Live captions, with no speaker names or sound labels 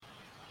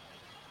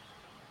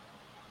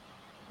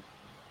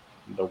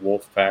the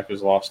wolf pack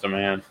has lost a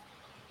man.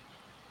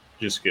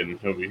 Just kidding.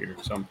 He'll be here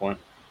at some point.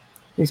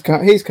 He's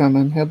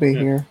coming. He'll be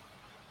here.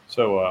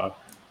 So,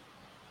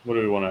 what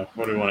do we want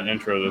to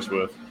intro this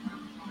with?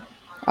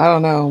 I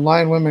don't know.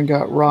 Lion Women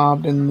got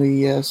robbed in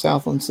the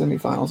Southland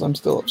semifinals. I'm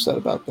still upset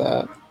about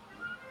that.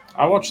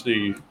 I watched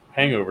the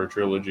Hangover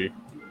trilogy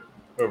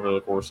over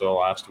the course of the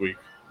last week.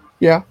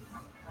 Yeah.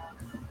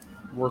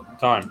 Worth the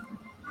time.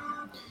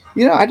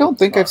 I don't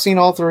think I've seen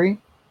all three.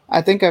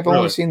 I think I've Really?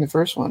 only seen the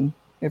first one,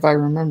 if I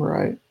remember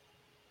right.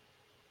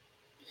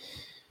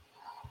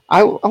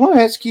 I want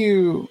to ask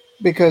you,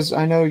 because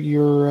I know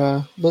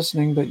you're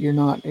listening, but you're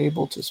not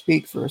able to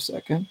speak for a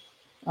second.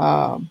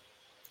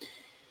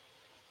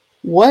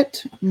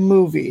 What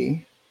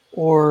movie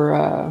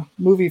or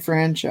movie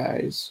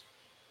franchise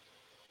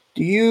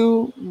do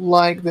you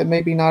like that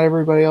maybe not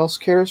everybody else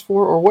cares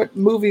for? Or what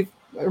movie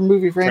or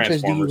movie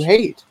franchise do you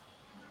hate?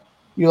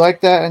 You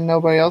like that and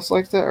nobody else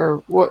likes that?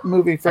 Or what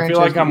movie franchise I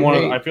feel like I'm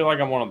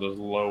hate? one of those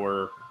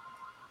lower...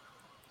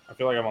 I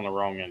feel like I'm on the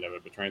wrong end of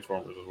it, but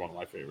Transformers is one of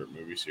my favorite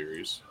movie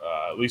series.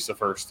 At least the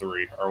first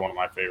three are one of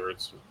my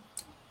favorites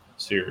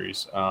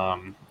series.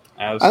 I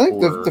think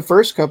the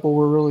first couple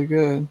were really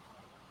good.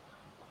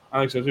 I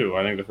think so too.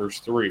 I think the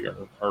first three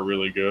are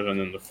really good, and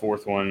then the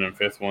fourth one and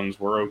fifth ones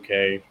were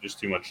okay. Just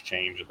too much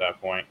change at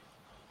that point.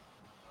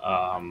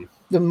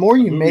 The more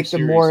you make, the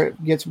more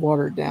it gets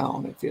watered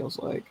down, it feels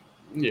like.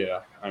 Yeah,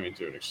 I mean,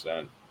 to an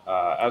extent.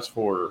 As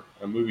for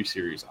a movie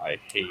series I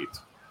hate...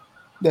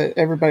 that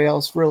everybody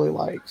else really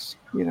likes,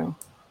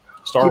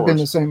 Star Wars. Keep in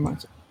the same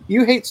mindset.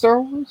 You hate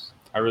Star Wars?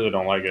 I really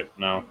don't like it,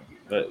 no.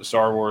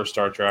 Star Wars,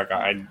 Star Trek,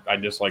 I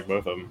dislike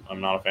both of them. I'm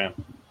not a fan.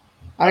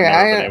 I've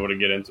never been able to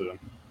get into them.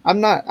 I'm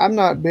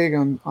not big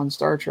on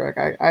Star Trek.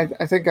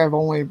 I think I've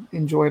only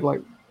enjoyed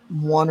like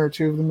one or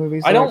two of the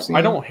movies. I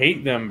don't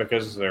hate them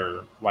because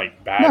they're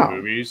like bad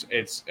movies.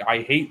 I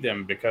hate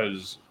them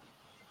because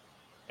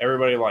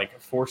everybody like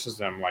forces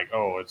them like,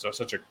 oh, it's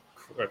such a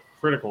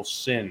critical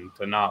sin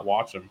to not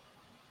watch them.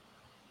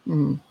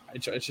 Mm-hmm.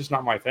 It's just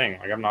not my thing.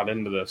 Like, I'm not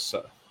into this.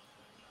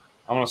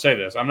 I'm going to say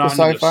this. I'm not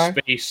into the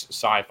space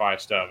sci-fi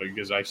stuff,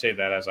 because I say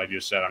that as I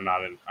just said. I'm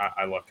not in.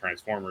 I love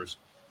Transformers.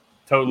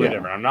 Totally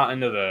different. I'm not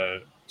into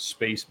the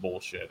space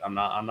bullshit. I'm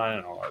not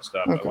into all that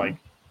stuff. Okay.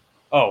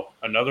 But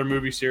another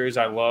movie series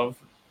I love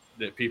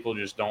that people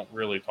just don't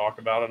really talk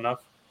about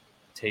enough.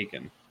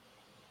 Taken.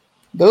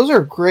 Those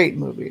are great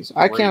movies.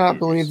 I cannot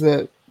believe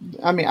that.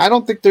 I mean, I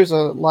don't think there's a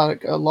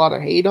lot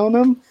of hate on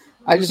them.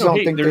 I just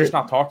don't think they're just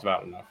not talked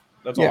about enough.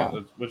 That's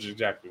all. Which is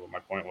exactly what my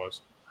point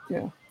was.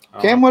 Yeah.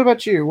 Cam, what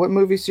about you? What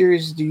movie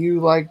series do you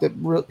like that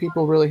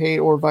people really hate,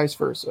 or vice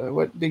versa?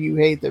 What do you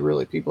hate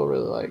that people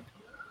really like?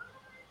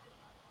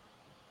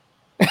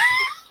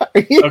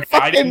 Are you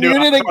fucking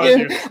muted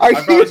again? Are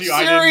you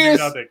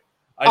serious?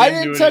 I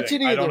didn't touch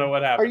it either. I don't know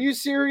what happened. Are you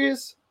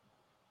serious?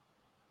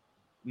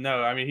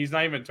 No, I mean, he's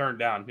not even turned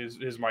down. His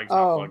mic's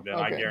not plugged in.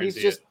 Okay. I guarantee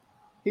it.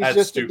 He's That's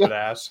just stupid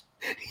ass.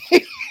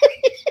 He's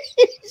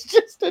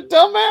just a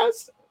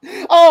dumbass.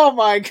 Oh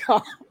my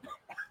god.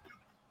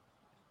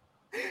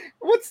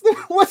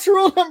 What's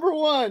rule number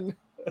 1?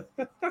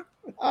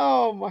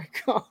 Oh my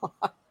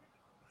god.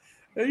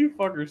 Hey, you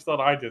fuckers thought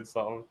I did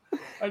something.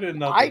 I did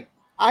nothing.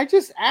 I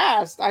just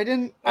asked. I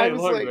didn't. Hey,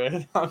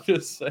 man. I'm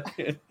just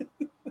saying.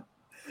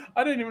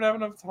 I didn't even have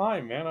enough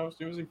time, man. I was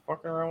busy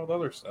fucking around with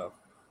other stuff.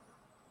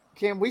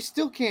 Cam, we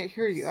still can't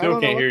hear you.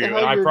 Still can't hear you. And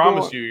I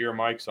promise you, your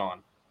mic's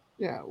on.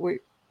 Yeah,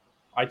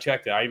 I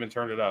checked it. I even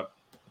turned it up.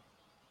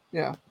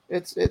 Yeah,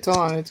 it's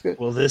on. It's good.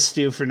 Will this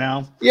do for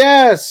now?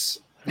 Yes.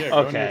 Yeah,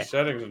 go into your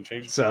settings and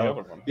change it to the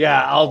other one.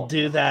 Yeah, I'll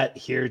do that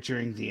here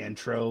during the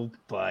intro.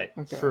 But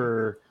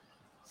for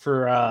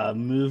a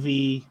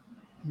movie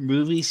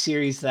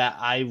series that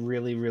I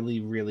really, really,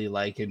 really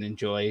like and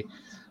enjoy,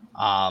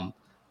 that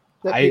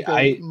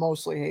people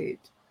mostly hate.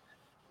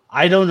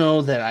 I don't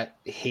know that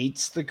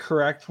hate's the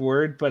correct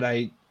word, but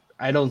I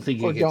don't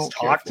think it gets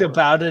talked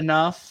about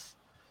enough.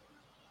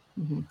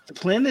 Mm-hmm. The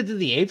Planet of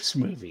the Apes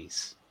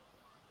movies.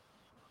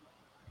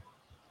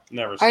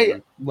 Never seen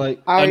them.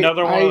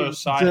 Another one of those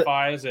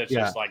sci-fis that's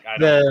just like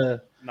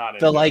not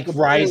the like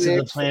Rise of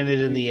the Planet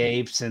of the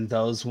Apes and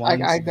those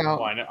ones. I know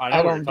what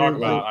you're talking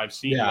about. I've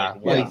seen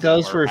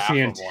those were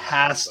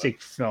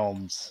fantastic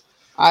films.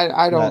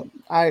 Outside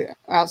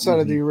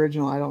of the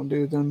original, I don't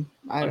do them.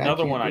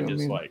 Another one I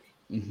dislike.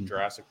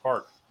 Jurassic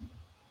Park.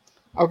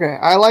 Okay,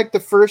 I like the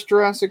first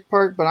Jurassic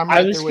Park, but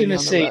I was going to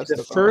say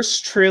the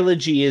first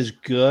trilogy is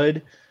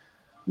good.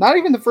 Not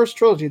even the first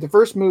trilogy. The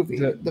first movie.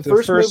 The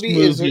first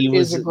movie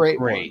is a great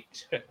one.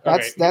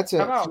 Okay. That's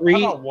how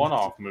about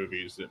one-off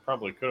movies that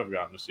probably could have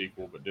gotten a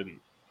sequel but didn't?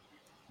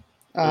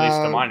 At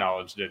least to my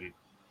knowledge, didn't.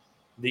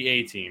 The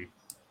A-Team.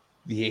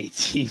 The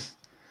A-Team.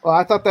 Well,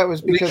 I thought that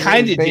was because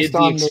it was based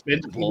on the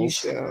TV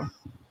show.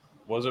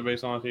 Was it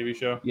based on a TV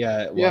show?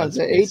 Yeah, it was. Yeah,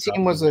 the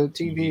A-Team was a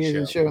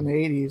TV show in the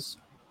 80s.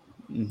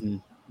 Mm-hmm.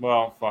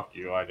 Well, fuck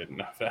you. I didn't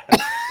know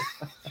that.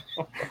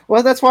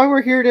 Well, that's why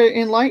we're here to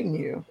enlighten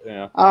you.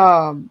 Yeah.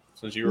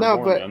 Since you were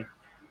born then.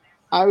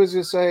 I was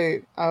going to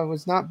say, I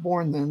was not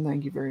born then.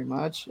 Thank you very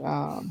much.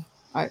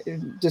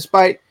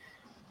 Despite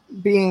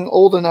being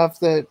old enough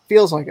that it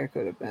feels like I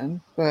could have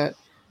been, but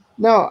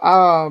no,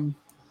 I'm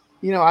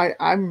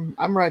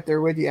right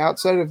there with you.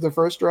 Outside of the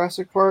first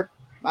Jurassic Park,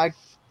 I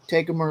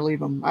take them or leave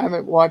them. I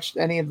haven't watched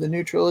any of the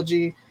new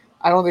trilogy.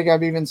 I don't think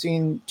I've even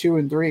seen 2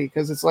 and 3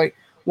 because it's like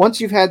once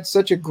you've had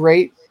such a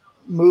great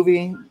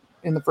movie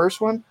in the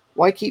first one,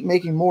 why keep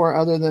making more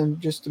other than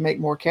just to make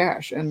more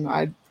cash? And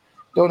I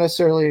don't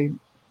necessarily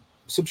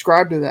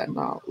subscribe to that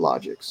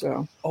logic.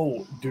 So,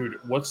 dude,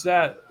 what's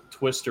that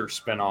Twister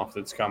spinoff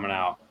that's coming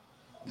out?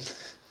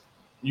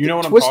 You know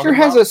what Twister I'm talking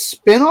about? has a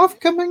spin-off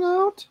coming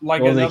out?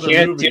 Like another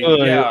movie.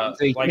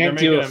 They can't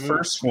do a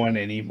first one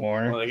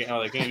anymore. Well, they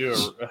can't do a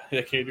sequel.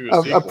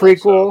 A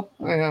prequel.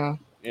 So.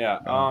 Yeah.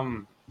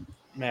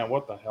 Man,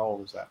 what the hell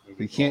was that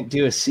movie? We can't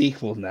do a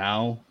sequel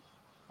now.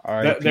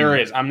 There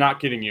is. I'm not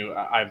kidding you.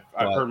 I've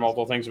heard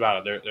multiple things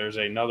about it. There's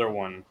another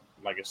one,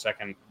 like a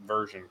second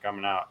version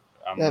coming out.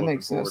 That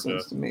makes no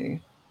sense to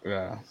me.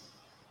 Yeah.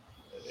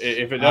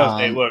 If it does,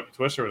 hey, look,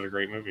 Twister was a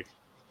great movie.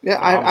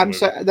 Yeah,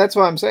 that's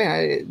what I'm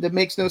saying. That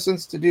makes no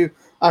sense to do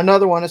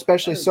another one,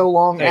 especially so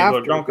long after.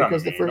 Look, don't come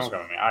at me. Don't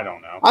come at me. I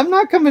don't know. I'm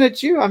not coming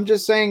at you. I'm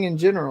just saying in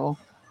general.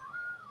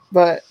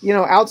 But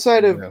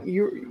outside of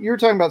you're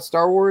talking about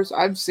Star Wars.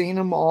 I've seen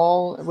them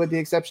all, with the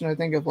exception, I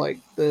think, of like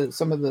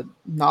some of the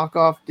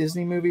knockoff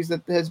Disney movies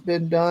that has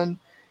been done.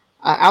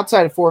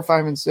 Outside of 4,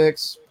 5, and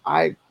 6,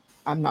 I'm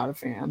not a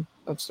fan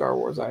of Star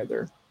Wars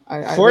either.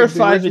 4,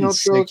 5, and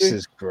 6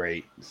 is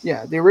great.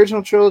 Yeah, the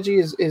original trilogy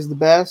is the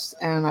best,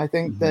 and I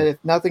think that if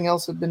nothing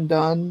else had been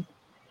done,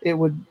 it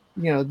would,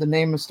 the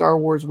name of Star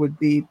Wars would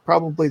be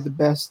probably the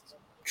best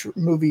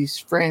movies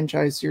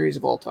franchise series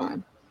of all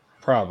time.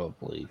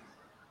 Probably.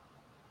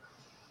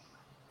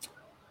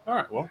 All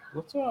right, well,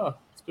 let's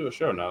do a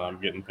show now that I'm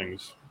getting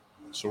things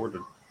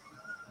sorted.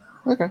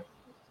 Okay.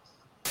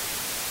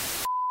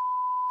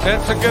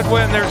 It's a good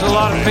win. There's a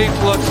lot of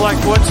people. It's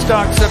like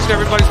Woodstock, except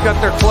everybody's got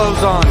their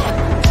clothes on.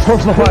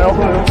 Personal foul,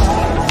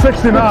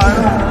 69,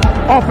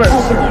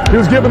 offense. He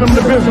was giving them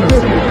the business.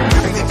 Let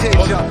me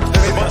tell you something.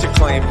 There's a bunch of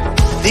claim.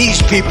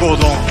 These people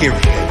don't give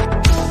a shit.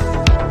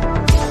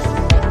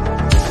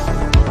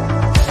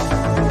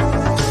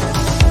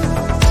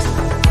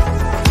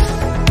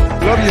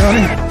 Love you,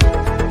 honey.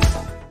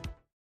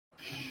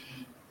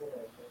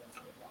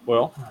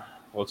 Well,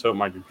 let's hope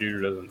my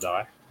computer doesn't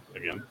die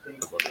again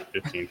for the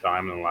 15th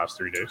time in the last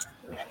 3 days.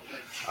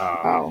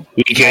 All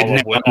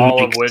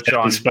of which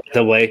on, by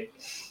the way.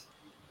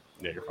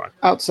 Yeah, you're fine.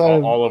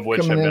 Outside all of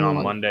which have been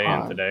on Monday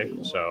and today.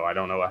 So I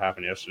don't know what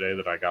happened yesterday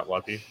that I got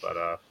lucky,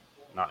 but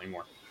not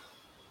anymore.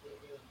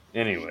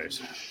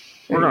 Anyways,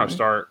 we're going to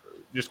start.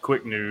 Just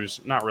quick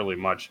news, not really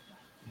much.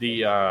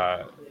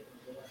 The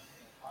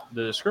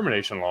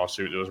discrimination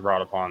lawsuit that was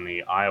brought upon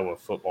the Iowa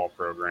football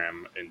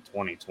program in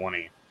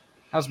 2020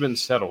 has been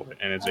settled,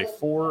 and it's a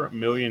 $4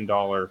 million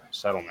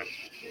settlement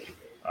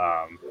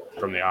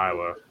from the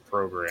Iowa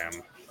program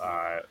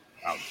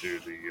out to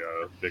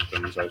the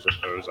victims, I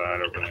suppose. I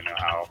don't really know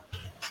how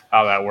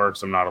that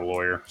works. I'm not a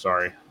lawyer,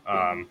 sorry.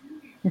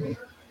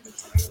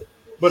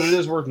 But it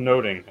is worth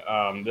noting.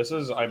 This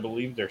is, I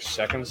believe, their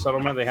second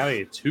settlement. They had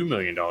a $2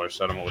 million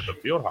settlement with the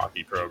field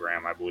hockey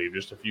program, I believe,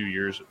 just a few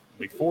years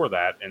before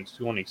that in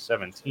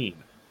 2017,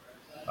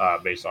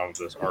 based off of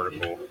this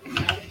article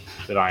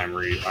that I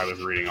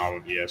was reading off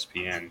of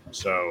ESPN.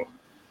 So,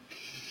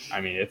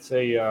 I mean, it's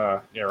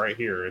right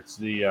here. It's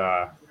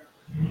the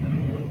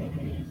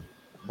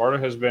Barta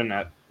has been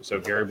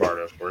Gary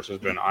Barta, of course, has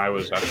been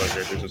Iowa's athletic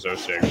director since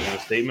 2006. In a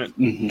statement,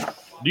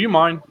 do you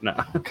mind? No.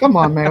 Come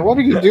on, man. What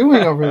are you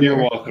doing over there? You're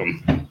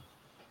welcome.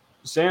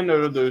 Sand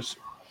noted those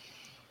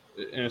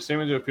in a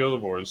statement to appeal the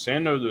board.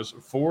 Sand noted those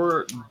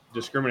 4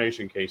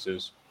 discrimination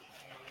cases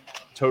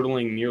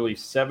totaling nearly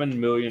 $7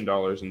 million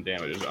in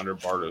damages under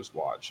Barta's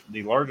watch.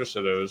 The largest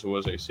of those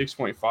was a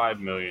 $6.5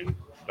 million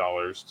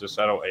to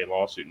settle a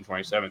lawsuit in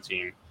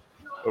 2017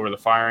 over the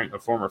firing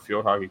of former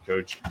field hockey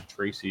coach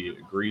Tracy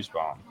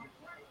Griesbaum.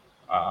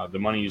 The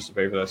money used to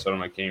pay for that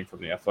settlement came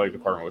from the athletic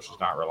department, which does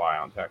not rely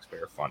on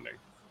taxpayer funding.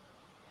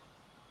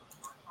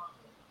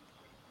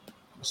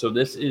 So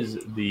this is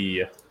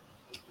the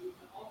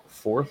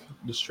 4th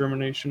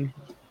discrimination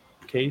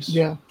case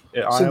at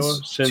Iowa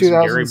since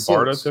Gary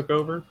Barta took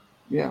over.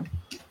 Yeah.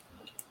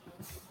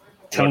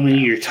 Tell me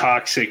you're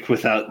toxic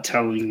without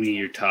telling me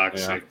you're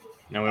toxic.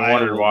 Yeah. And we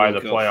wondered why the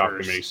playoff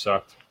committee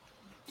sucked.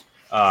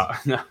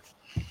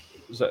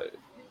 So,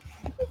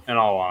 in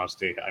all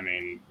honesty, I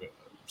mean,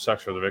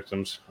 sucks for the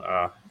victims.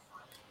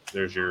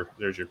 There's your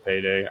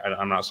payday.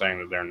 I'm not saying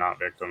that they're not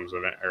victims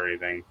of it or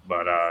anything,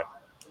 but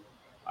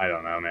I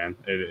don't know, man.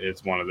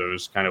 It's one of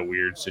those kind of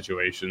weird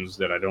situations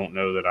that I don't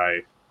know that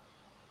I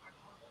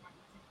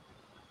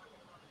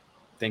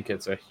think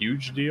it's a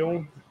huge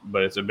deal,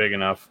 but it's a big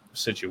enough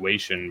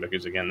situation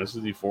because, again, this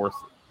is the 4th.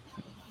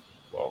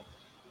 Well,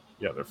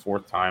 yeah, their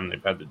 4th time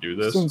they've had to do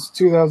this since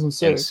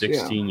 2006 in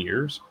 16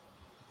 years.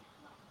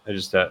 It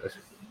just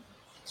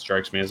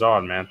strikes me as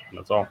odd, man.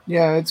 That's all.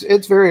 Yeah,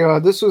 it's very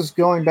odd. This was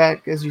going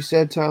back, as you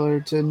said, Tyler,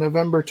 to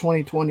November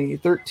 2020.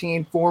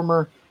 13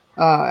 former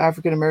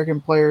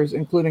African-American players,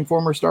 including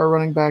former star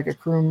running back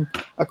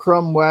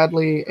Akrum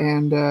Wadley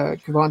and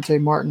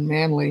Cavante Martin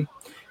Manley,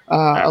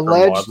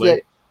 alleged Wadley?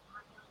 that...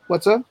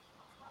 What's up?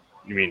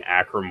 You mean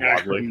Akrum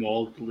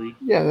Wadley?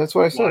 Yeah, that's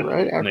what I said,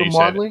 right? Akrum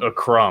Wadley? A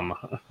crumb.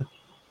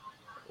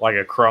 Like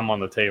a crumb on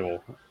the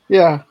table.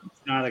 Yeah.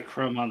 It's not a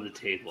crumb on the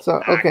table.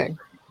 So, okay.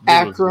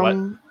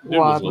 Akrum Wadley.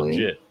 Was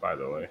legit, by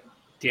the way.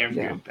 Damn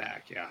good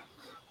back,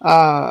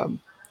 yeah.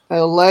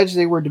 Alleged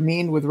they were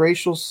demeaned with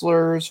racial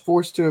slurs,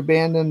 forced to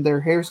abandon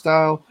their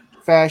hairstyle,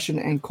 fashion,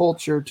 and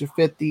culture to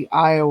fit the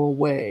Iowa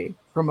way,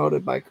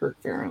 promoted by Kirk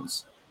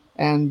Ferentz.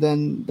 And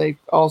then they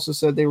also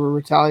said they were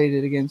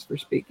retaliated against for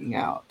speaking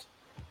out.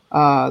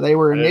 They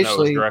were initially... I didn't know it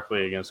was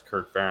directly against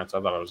Kirk Ferentz.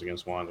 I thought it was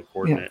against one of the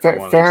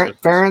coordinators.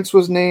 Ferentz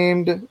was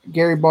named.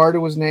 Gary Barta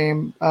was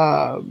named.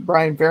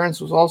 Brian Ferentz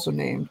was also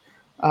named,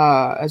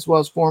 as well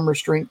as former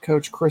strength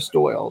coach Chris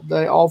Doyle.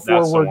 All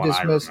four were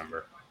dismissed.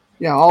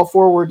 Yeah, all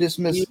four were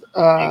dismissed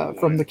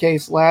from the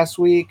case last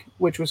week,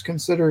 which was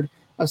considered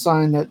a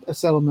sign that a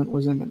settlement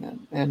was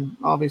imminent. And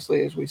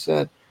obviously, as we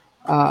said,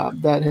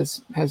 that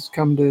has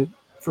come to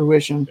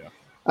fruition. Yeah.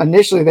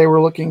 Initially, they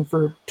were looking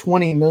for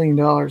 $20 million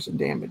in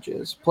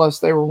damages. Plus,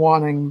 they were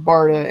wanting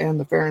Barta and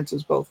the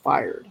Ferentzes both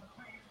fired.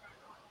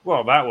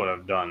 Well, that would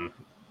have done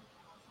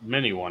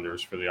many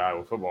wonders for the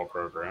Iowa football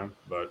program.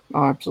 But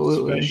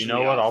absolutely, you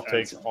know what? I'll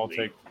take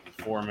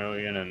 $4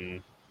 million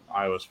and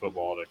Iowa's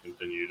football to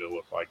continue to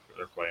look like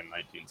they're playing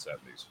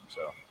 1970s.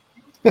 So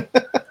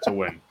it's a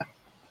win.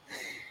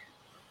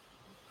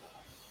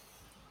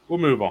 We'll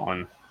move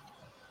on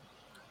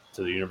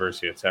to the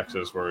University of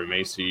Texas, where we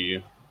may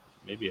see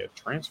maybe a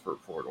transfer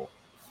portal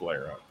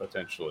flare up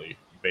potentially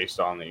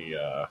based on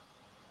the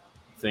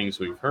things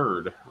we've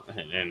heard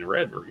and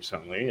read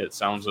recently. It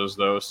sounds as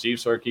though Steve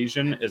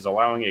Sarkisian is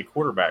allowing a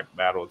quarterback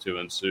battle to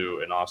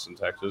ensue in Austin,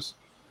 Texas,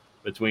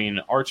 between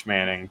Arch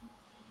Manning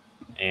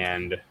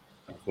and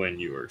Quinn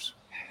Ewers.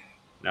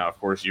 Now, of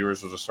course,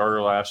 Ewers was a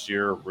starter last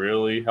year,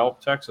 really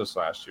helped Texas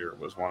last year,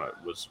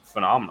 was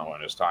phenomenal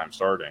in his time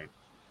starting,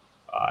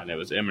 and it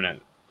was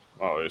imminent.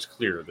 Well, it was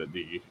clear that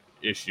the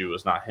issue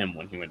was not him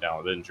when he went down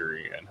with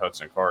injury, and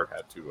Hudson Card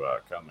had to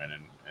come in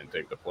and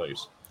take the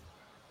place.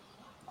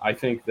 I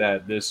think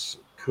that this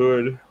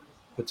could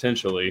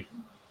potentially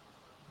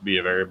be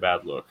a very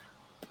bad look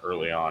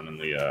early on in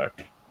the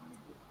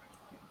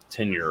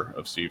tenure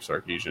of Steve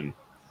Sarkisian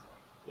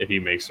if he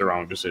makes the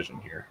wrong decision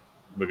here.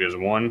 Because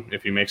one,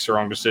 if he makes the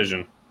wrong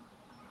decision,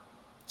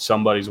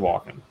 somebody's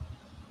walking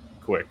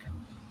quick.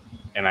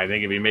 And I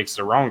think if he makes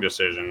the wrong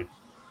decision,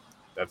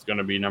 that's going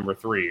to be number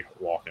 3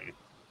 walking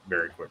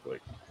very quickly.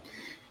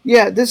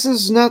 Yeah, this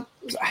is not...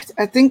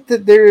 I think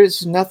that there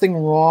is nothing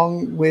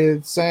wrong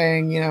with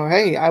saying,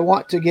 hey, I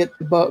want to get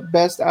the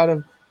best out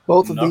of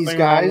both of these guys.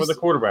 Nothing wrong with a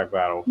quarterback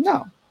battle.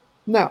 No.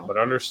 But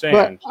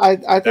understand, I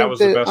think that was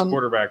the best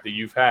quarterback that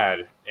you've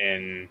had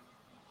in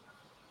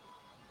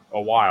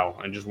a while,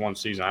 in just one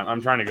season.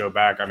 I'm trying to go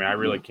back. I mean, I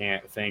really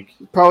can't think.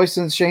 Probably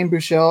since Shane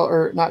Buechele,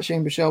 or not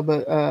Shane Buechele,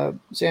 but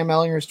Sam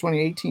Ehlinger's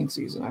 2018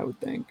 season, I would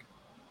think.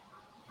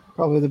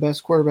 Probably the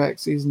best quarterback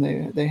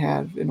season they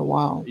had in a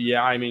while.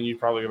 Yeah, I mean, you'd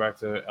probably go back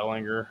to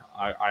Ehlinger.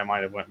 I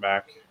might have went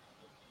back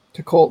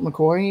to Colt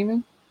McCoy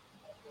even.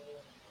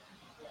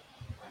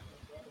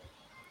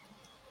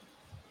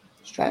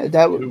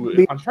 That would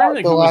be. I'm trying to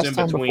think who was in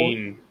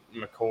between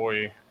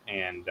McCoy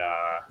and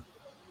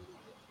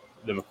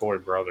the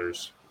McCoy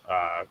brothers,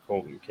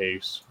 Colton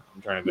Case.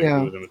 I'm trying to think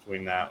who was in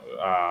between that.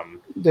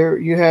 There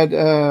you had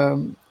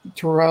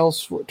Tyrone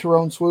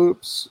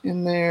Swoops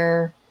in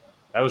there.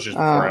 That was just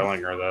before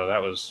Ehlinger, though.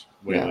 That was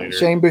way later.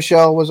 Shane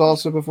Buechele was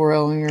also before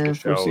Ehlinger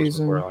for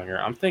season.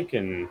 I'm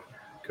thinking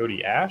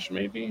Cody Ash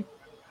maybe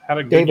had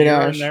a good David year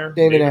Ash. in there.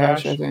 David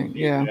Ash, I think.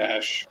 David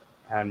Ash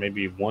had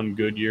maybe one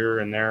good year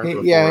in there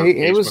before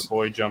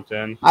McCoy jumped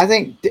in. I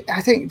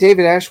think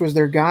David Ash was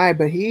their guy,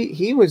 but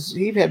he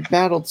had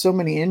battled so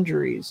many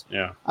injuries.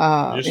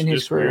 In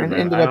his career and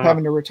ended up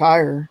having to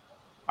retire.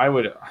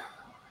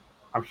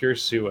 I'm curious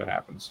to see what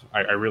happens.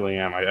 I really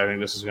am. I think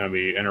this is going to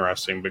be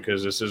interesting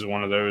because this is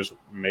one of those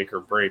make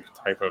or break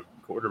type of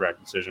quarterback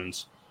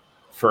decisions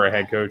for a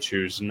head coach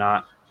who's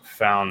not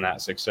found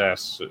that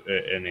success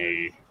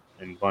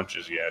in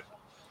bunches yet.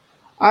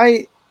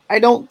 I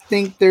don't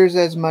think there's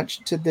as much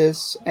to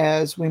this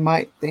as we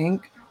might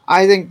think.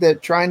 I think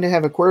that trying to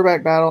have a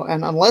quarterback battle,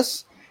 and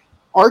unless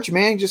Arch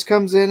Manning just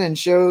comes in and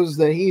shows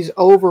that he's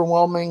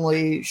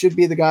overwhelmingly should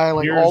be the guy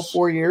all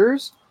 4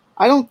 years,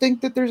 I don't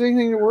think that there's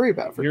anything to worry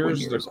about for 4 years.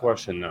 Here's the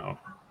question, though.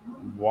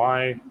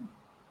 Why?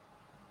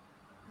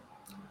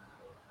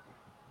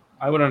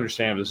 I would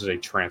understand if this is a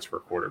transfer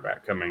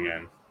quarterback coming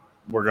in.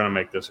 We're going to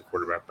make this a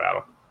quarterback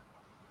battle.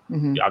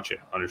 Mm-hmm. Gotcha.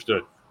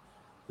 Understood.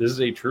 This is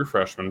a true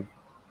freshman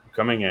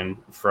coming in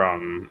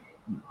from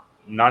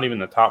not even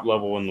the top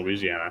level in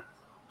Louisiana.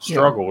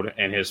 Struggled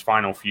in his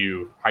final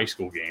few high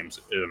school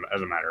games,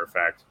 as a matter of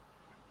fact.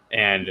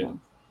 And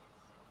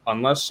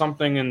unless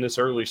something in this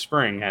early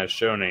spring has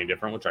shown any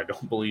different, which I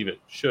don't believe it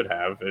should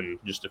have in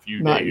just a few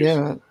days. Not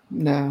yet.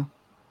 No.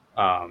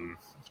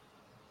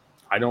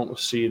 I don't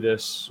see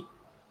this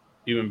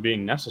even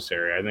being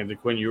necessary. I think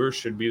that Quinn Ewers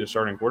should be the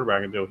starting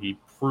quarterback until he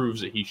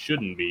proves that he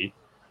shouldn't be.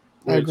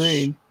 I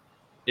agree.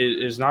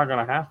 Is not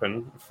going to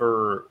happen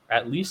for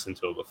at least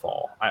until the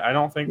fall. I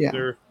don't think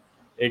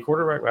a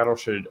quarterback battle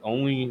should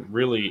only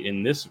really,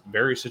 in this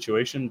very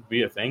situation,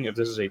 be a thing if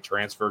this is a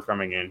transfer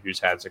coming in who's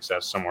had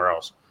success somewhere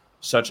else.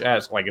 Such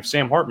as, like, if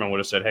Sam Hartman would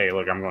have said, hey,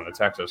 look, I'm going to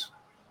Texas.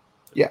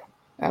 Yeah,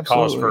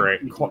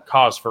 absolutely.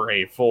 Cause for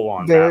a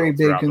full-on very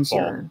big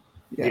concern.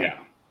 Yeah.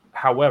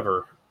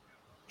 However,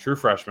 true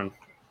freshman,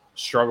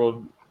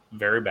 struggled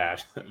very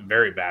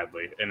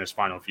badly in his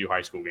final few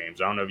high school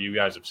games. I don't know if you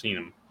guys have seen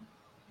him.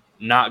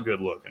 Not good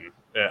looking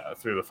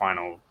through the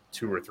final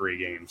 2 or 3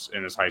 games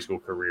in his high school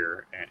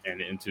career and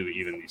into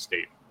even the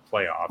state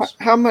playoffs.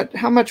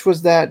 How much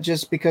was that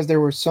just because there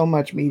was so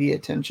much media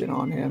attention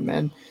on him?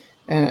 And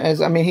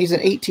he's an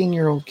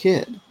 18-year-old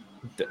kid.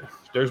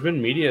 There's been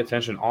media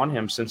attention on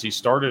him since he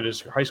started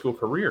his high school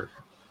career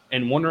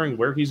and wondering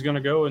where he's going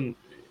to go and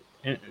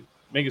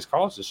make his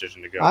college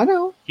decision to go. I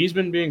know. He's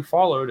been being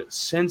followed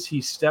since he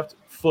stepped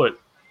foot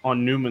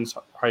on Newman's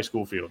high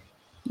school field.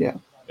 Yeah.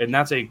 And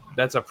that's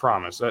a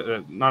promise.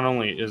 Not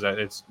only is that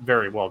it's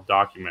very well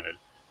documented,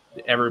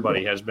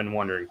 everybody has been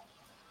wondering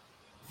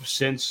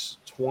since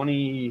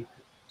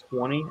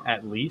 2020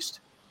 at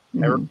least.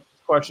 Everybody's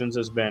questions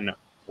has been,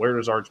 where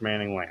does Arch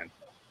Manning land?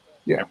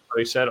 Yeah.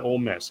 Everybody said Ole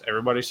Miss.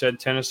 Everybody said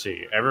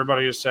Tennessee.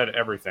 Everybody has said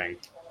everything.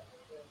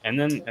 And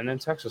then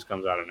Texas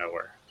comes out of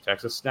nowhere.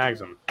 Texas snags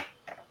him.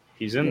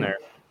 He's in there.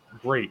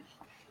 Great.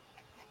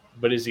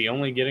 But is he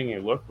only getting a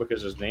look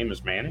because his name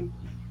is Manning?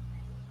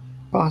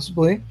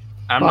 Possibly.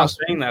 I'm not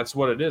saying that's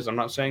what it is. I'm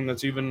not saying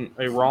that's even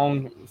a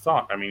wrong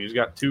thought. I mean, he's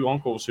got 2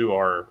 uncles who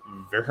are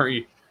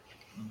very,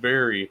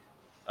 very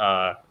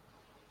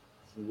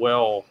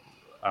well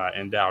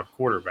endowed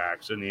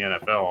quarterbacks in the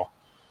NFL.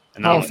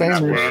 And Hall of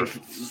Famers.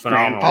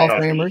 Phenomenal. Hall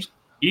of Famers.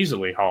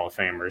 Easily Hall of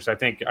Famers. I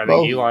think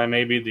Eli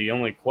may be the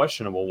only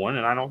questionable one,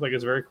 and I don't think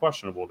it's very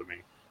questionable to me.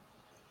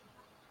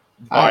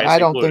 I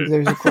don't think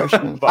there's a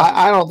question.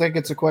 I don't think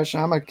it's a question.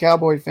 I'm a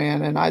Cowboy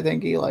fan, and I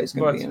think Eli's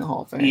going to be in the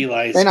Hall of Fame.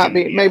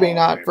 Maybe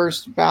not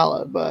first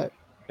ballot, but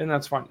and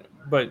that's fine.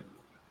 But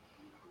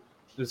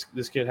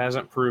this kid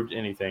hasn't proved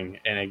anything,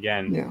 and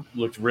again,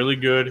 looked really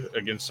good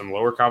against some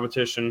lower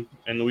competition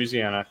in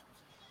Louisiana.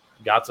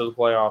 Got to the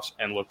playoffs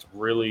and looked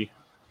really,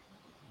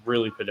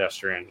 really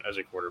pedestrian as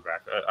a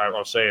quarterback.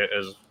 I'll say it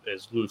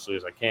as loosely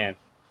as I can.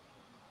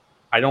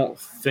 I don't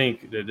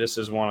think that this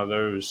is one of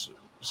those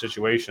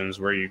situations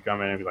where you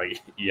come in and be like,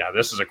 yeah,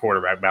 this is a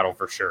quarterback battle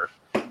for sure.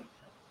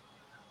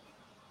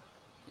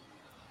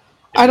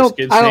 This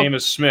kid's name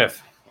is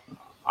Smith.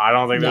 I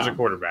don't think there's a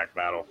quarterback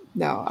battle.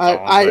 No,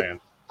 I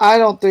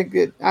don't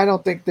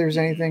think there's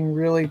anything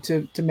really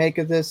to make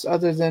of this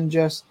other than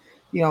just,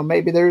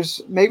 maybe there's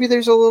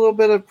a little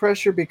bit of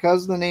pressure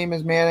because the name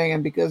is Manning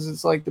and because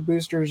it's like the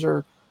boosters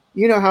are,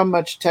 how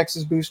much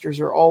Texas boosters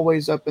are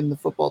always up in the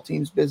football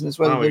team's business,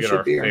 whether they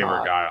should be or not. We get our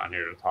favorite guy on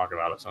here to talk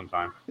about it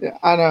sometime. Yeah,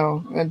 I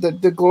know, and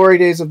the glory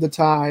days of the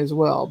tie as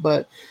well.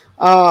 But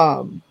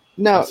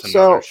no,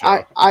 so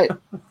I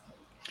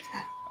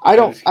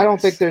don't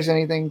think there's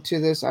anything to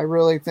this. I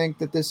really think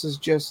that this is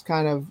just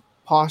kind of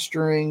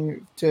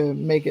posturing to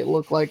make it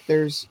look like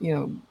there's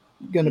going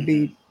to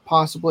be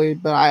possibly,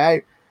 but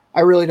I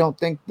really don't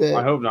think that.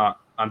 I hope not.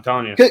 I'm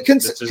telling you,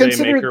 this is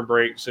a make or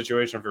break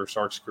situation for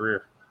Sark's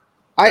career.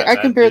 I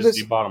compare this.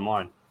 The bottom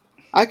line.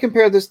 I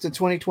compare this to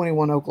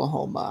 2021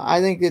 Oklahoma.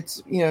 I think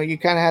it's you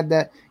kind of had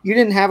that. You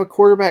didn't have a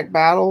quarterback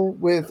battle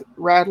with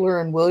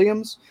Rattler and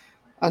Williams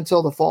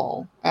until the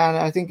fall, and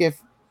I think if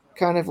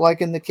kind of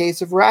like in the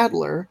case of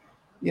Rattler,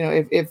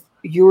 if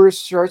Ewers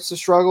starts to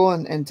struggle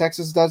and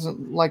Texas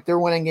doesn't like they're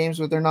winning games,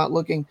 but they're not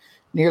looking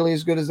nearly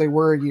as good as they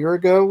were a year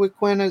ago with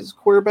Quinn as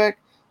quarterback.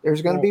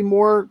 There's going to be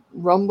more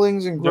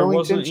rumblings and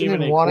growing tension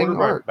and wanting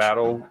Arch.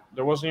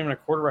 There wasn't even a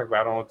quarterback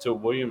battle until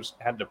Williams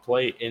had to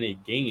play in a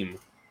game.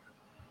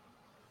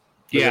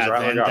 Yeah,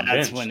 then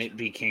that's when it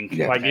became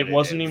competitive. Like, it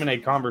wasn't even a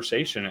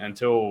conversation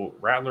until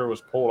Rattler was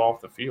pulled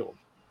off the field.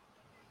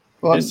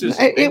 Well,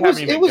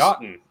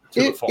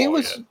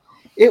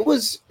 It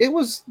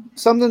was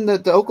something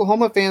that the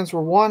Oklahoma fans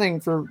were wanting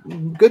for a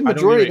good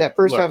majority of that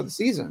first half of the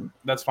season.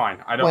 That's fine.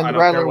 I don't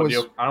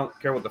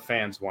care what the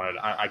fans wanted.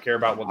 I care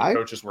about what the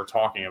coaches were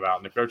talking about.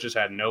 And the coaches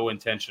had no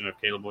intention of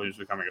Caleb Williams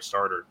becoming a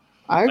starter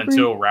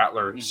until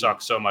Rattler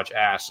sucked so much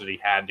ass that he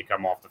had to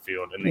come off the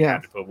field and they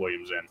had to put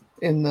Williams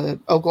in the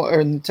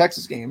in the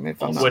Texas game.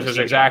 Which is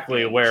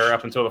exactly where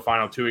up until the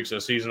final 2 weeks of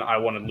the season, I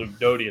wanted Luke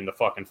Doty in the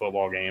fucking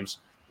football games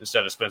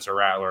instead of Spencer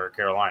Rattler at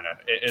Carolina.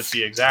 It's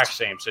the exact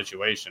same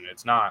situation.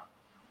 It's not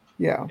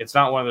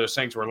one of those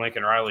things where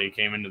Lincoln Riley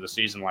came into the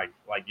season like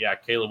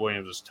Caleb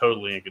Williams is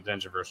totally in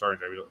contention for a starting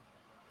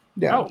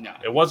job. No,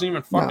 it wasn't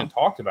even fucking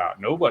talked about.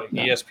 Nobody.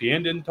 No.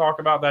 ESPN didn't talk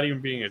about that even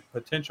being a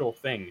potential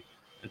thing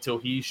until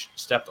he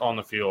stepped on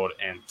the field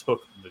and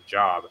took the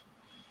job.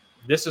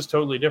 This is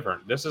totally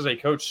different. This is a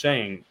coach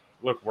saying,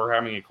 look, we're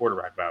having a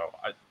quarterback battle.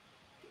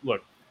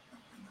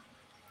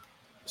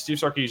 Steve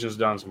Sarkisian's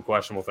done some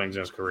questionable things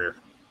in his career.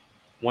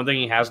 One thing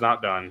he has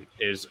not done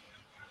is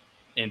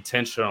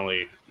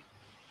intentionally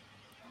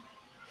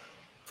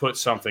put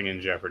something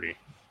in jeopardy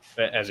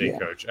as a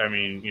coach. I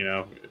mean,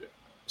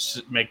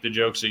 make the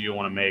jokes that you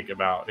want to make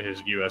about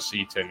his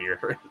USC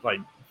tenure. Like,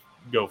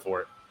 go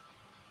for it.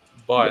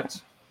 But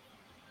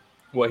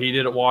what he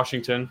did at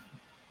Washington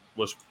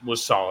was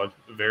solid.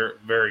 Very,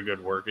 very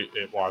good work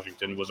at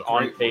Washington. Was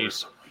on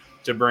pace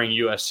to bring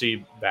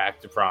USC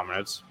back to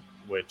prominence,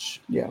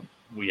 which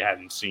we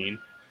hadn't seen.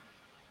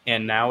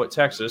 And now at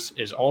Texas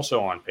is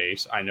also on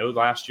pace. I know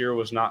last year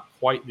was not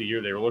quite the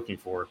year they were looking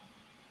for.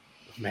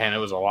 Man, it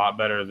was a lot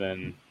better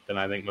than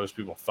I think most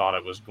people thought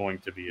it was going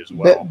to be as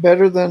well.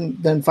 Better than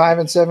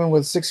 5-7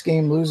 with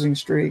 6-game losing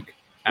streak.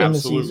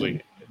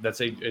 Absolutely,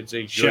 it's a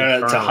good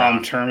shout out to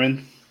Ham turnaround.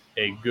 Turman.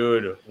 A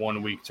good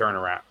 1 year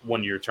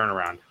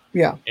turnaround.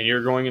 Yeah, and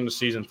you're going into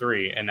season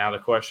 3, and now the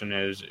question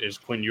is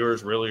Quinn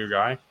Ewers really your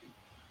guy?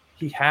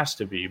 He has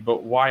to be,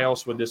 but why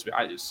else would this be?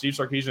 Steve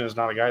Sarkisian is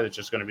not a guy that's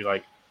just going to be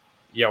like,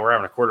 yeah, we're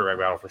having a quarterback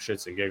battle for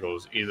shits and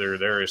giggles. Either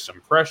there is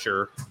some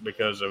pressure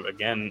because of,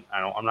 again,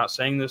 I'm not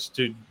saying this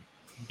to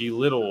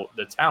belittle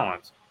the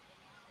talent,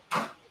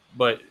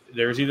 but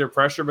there's either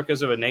pressure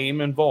because of a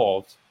name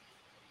involved,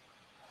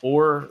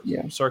 or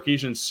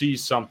Sarkisian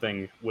sees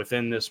something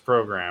within this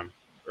program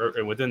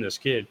or within this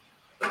kid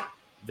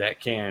that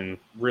can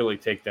really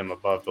take them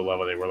above the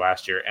level they were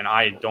last year. And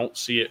I don't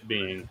see it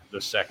being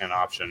the second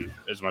option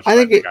as much as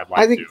I think I'd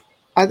like to.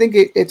 I think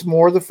it's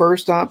more the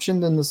first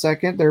option than the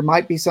second. There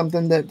might be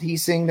something that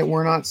he's seeing that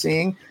we're not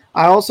seeing.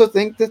 I also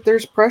think that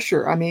there's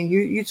pressure. I mean,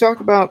 you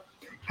talk about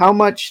how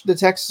much the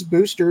Texas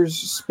Boosters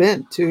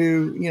spent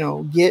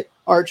to, get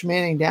Arch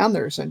Manning down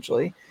there,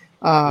 essentially,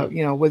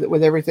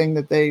 with everything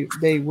that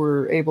they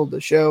were able to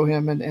show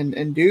him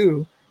and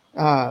do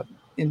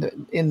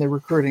in the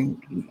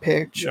recruiting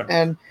pitch. Yeah.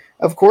 And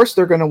of course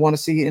they're going to want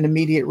to see an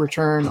immediate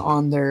return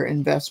on their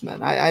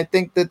investment. I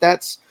think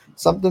that's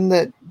something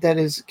that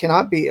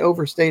cannot be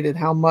overstated,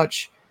 how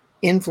much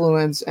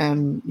influence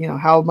and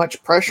how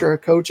much pressure a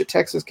coach at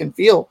Texas can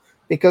feel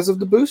because of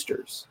the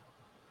boosters.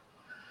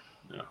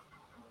 Yeah,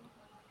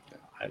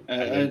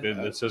 I think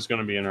this is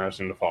going to be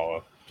interesting to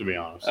follow, to be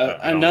honest.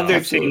 Another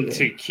thing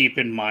to keep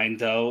in mind,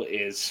 though,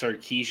 is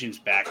Sarkisian's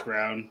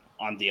background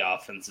on the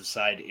offensive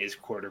side is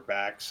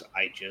quarterbacks.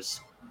 I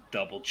just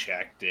double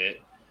checked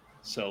it,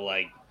 so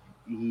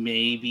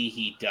maybe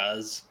he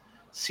does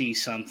see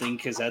something,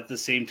 because at the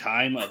same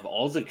time, of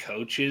all the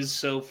coaches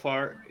so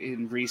far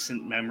in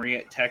recent memory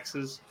at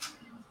Texas,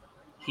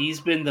 he's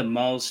been the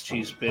most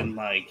who's been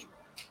like,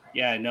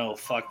 yeah, no,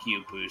 fuck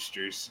you,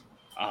 boosters,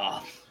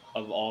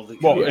 of all the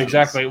coaches. Well,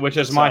 exactly, which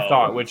is my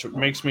thought, which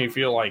makes me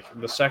feel like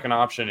the second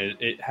option,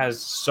 it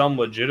has some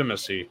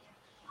legitimacy.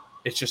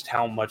 It's just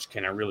how much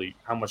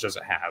does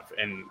it have?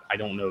 And I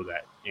don't know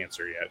that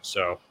answer yet.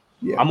 So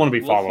I'm going to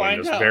be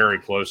following this very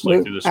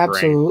closely through the spring.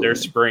 Absolutely. Their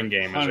spring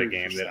game is 100%. A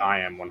game that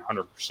I am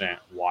 100%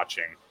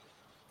 watching.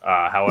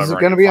 However, is it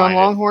going to be on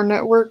Longhorn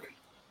Network?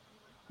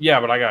 Yeah,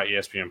 but I got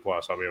ESPN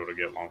Plus. I'll be able to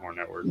get Longhorn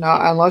Network. No,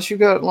 unless you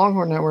got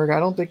Longhorn Network, I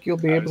don't think you'll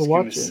be able to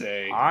watch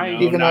it.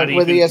 Even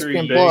with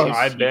ESPN Plus.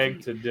 I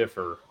beg to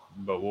differ,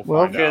 but we'll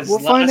find out. We'll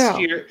find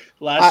out.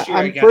 Last year,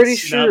 I'm pretty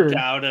sure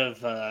out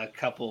of a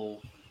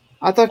couple.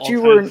 I thought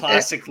you were in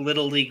classic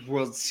Little League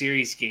World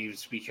Series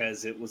games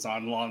because it was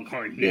on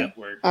Longhorn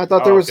Network. I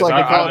thought there was a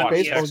college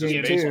baseball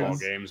game too. Baseball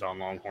games on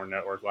Longhorn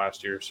Network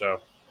last year,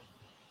 so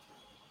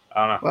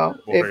I don't know. Well,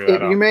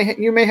 if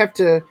you may have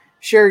to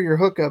share your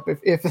hookup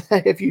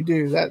if you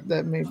do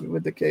that may be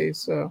with the case.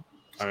 So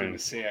I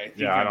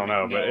don't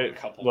know,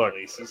 but look,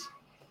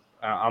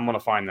 I'm going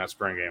to find that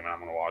spring game and I'm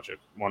going to watch it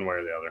one way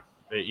or the other,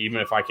 even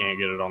if I can't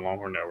get it on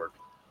Longhorn Network.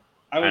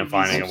 I'm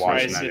finding and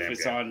watching that if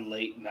it's on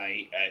late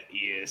night at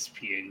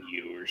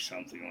ESPNU or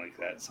something like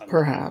that.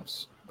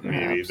 Perhaps.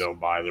 Maybe they'll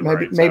buy the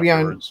rights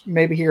afterwards.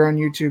 Maybe here on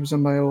YouTube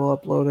somebody will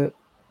upload it.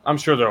 I'm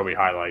sure there'll be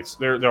highlights.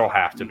 There'll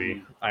have to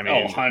be. I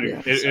mean,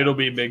 100%. It'll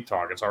be big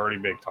talk. It's already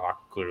big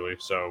talk, clearly.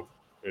 So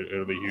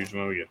it'll be huge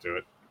when we get to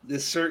it.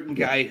 This certain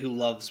guy who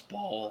loves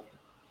ball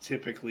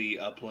typically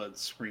uploads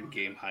spring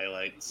game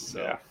highlights.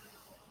 So.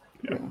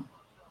 Yeah.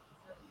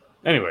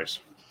 Anyways.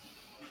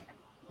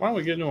 Why don't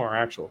we get into our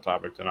actual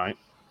topic tonight?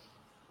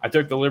 I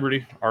took the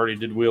liberty, already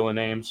did Wheel of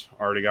Names,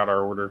 already got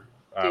our order.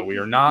 We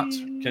are not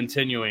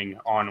continuing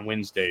on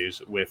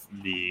Wednesdays with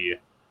the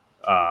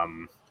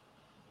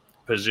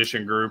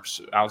position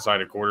groups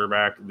outside of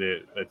quarterback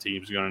that a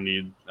team's going to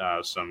need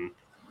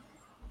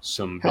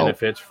some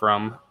benefits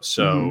from.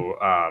 So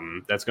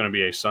that's going to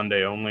be a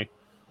Sunday only.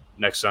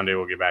 Next Sunday,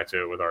 we'll get back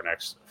to it with our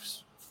next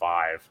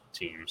 5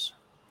 teams.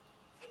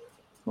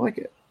 I like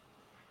it.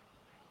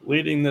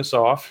 Leading this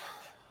off,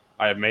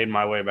 I have made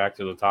my way back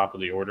to the top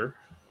of the order.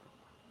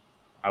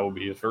 I will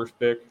be the first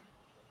pick.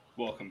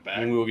 Welcome back.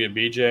 And we will get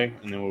BJ,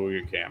 and then we will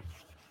get Cam.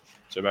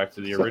 So back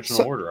to the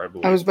original order, I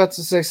believe. I was about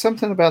to say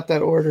something about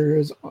that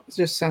order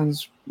just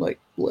sounds like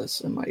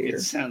bliss in my ear.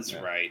 It sounds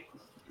right.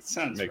 It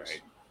sounds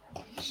right.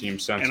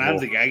 Seems sensible. And I'm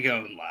the guy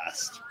going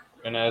last.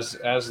 And as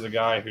the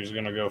guy who's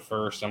going to go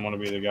first, I'm going to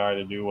be the guy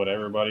to do what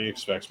everybody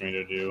expects me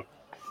to do.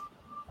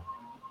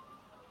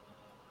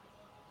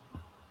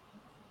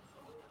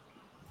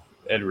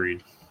 Ed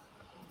Reed.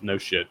 No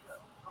shit.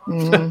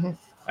 Mm-hmm.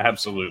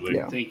 Absolutely.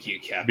 Yeah. Thank you,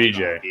 Captain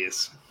BJ.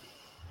 Obvious.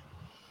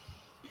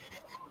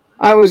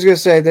 I was gonna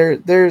say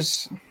there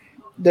was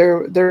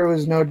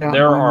no doubt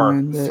There in my are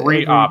mind that three Ed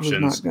Reed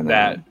options was not gonna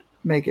that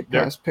make it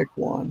past pick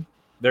one.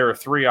 There are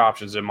three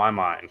options in my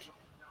mind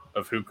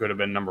of who could have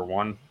been number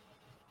one,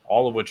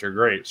 all of which are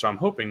great. So I'm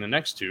hoping the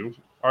next two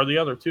are the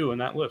other two in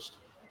that list.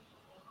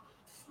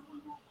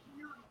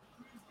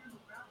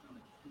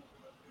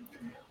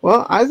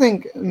 Well, I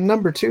think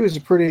number 2 is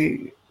a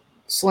pretty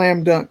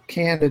slam dunk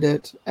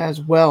candidate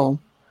as well.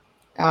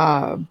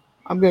 I'm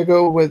going to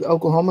go with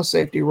Oklahoma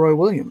safety Roy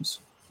Williams.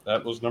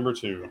 That was number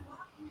 2.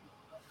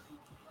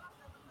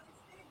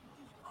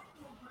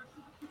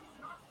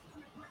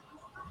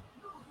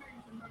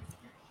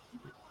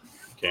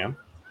 Cam,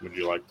 would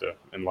you like to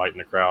enlighten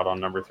the crowd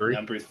on number 3?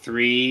 Number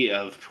 3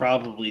 of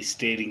probably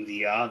stating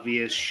the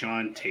obvious,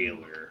 Sean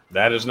Taylor.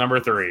 That is number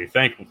 3.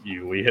 Thank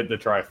you. We hit the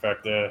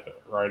trifecta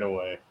right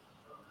away.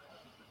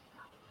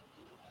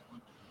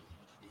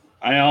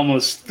 I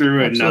almost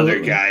threw Absolutely.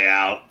 another guy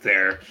out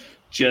there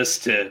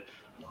just to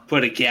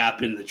put a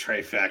gap in the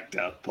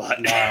trifecta, but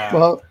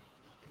well,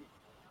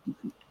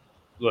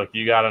 look,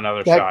 you got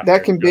another shot.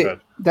 That can be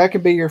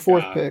your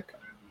 4th pick.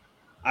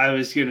 I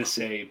was gonna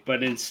say,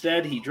 but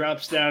instead he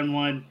drops down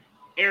one.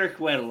 Eric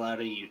Weddle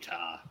out of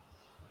Utah.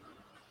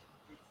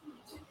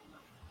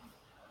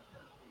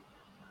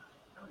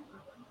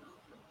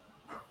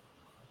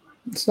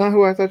 It's not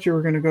who I thought you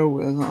were going to go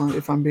with,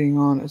 if I'm being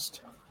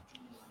honest.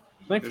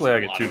 Thankfully, I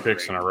get 2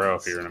 picks in a row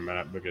here in a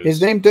minute because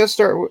his name does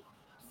start with.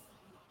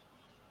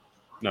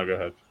 No, go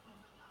ahead.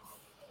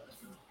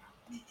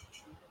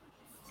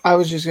 I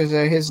was just going to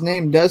say his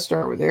name does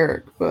start with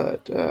Eric,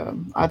 but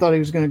I thought he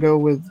was going to go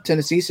with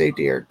Tennessee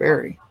safety Eric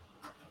Berry.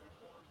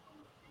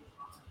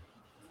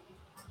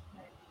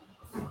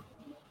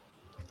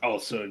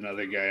 Also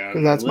another guy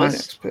on that's the my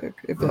list. next pick,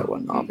 if that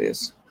wasn't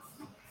obvious.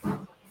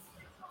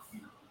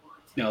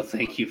 No,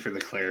 thank you for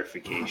the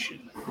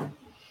clarification.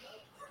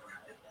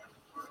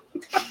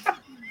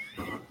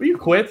 Will you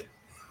quit?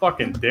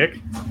 Fucking dick.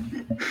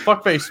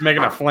 Fuckface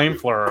making a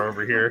flamethrower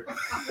over here.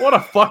 What a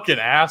fucking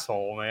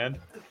asshole, man.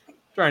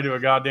 Trying to do a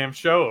goddamn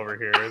show over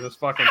here. This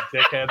fucking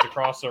dickhead's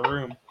across the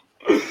room.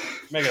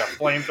 Making a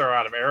flamethrower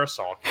out of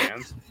aerosol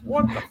cans.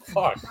 What the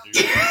fuck,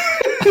 dude?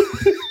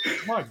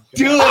 My God.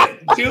 Do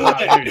it! Do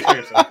it! Dude,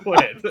 seriously,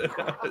 quit.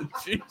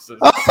 Jesus.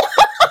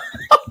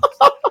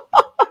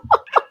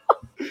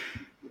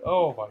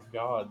 Oh my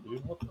God,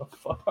 dude. What the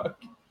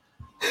fuck?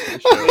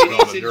 This show's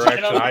going a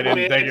direction I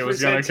didn't think it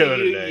was going to go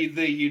today.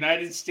 The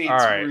United States. All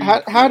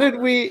right. How did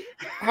we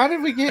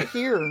get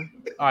here?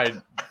 I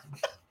don't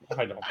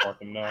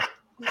fucking know.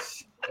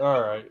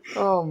 All right.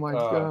 Oh my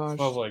gosh.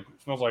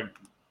 Smells like.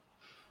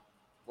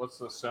 What's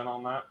the scent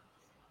on that?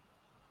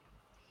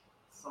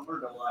 Summer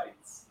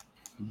Delights.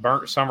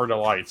 Burnt Summer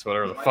Delights,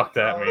 whatever the fuck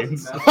that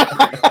means.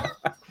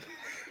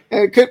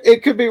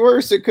 It could be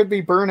worse. It could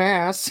be burnt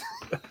ass.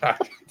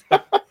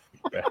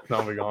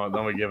 Don't be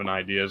giving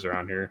ideas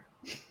around here.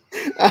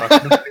 We're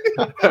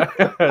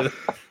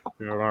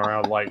going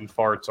around lighting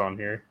farts on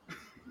here.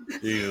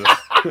 Jesus.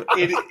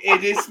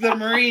 It is the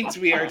Marines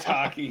we are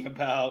talking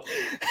about.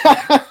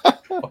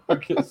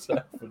 Fuck is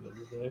happening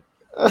today?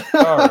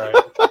 All right.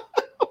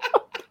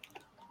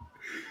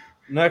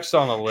 Next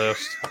on the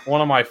list,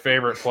 one of my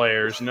favorite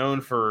players, known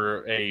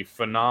for a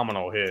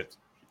phenomenal hit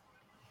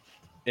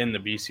in the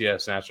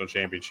BCS National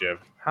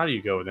Championship. How do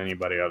you go with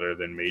anybody other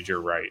than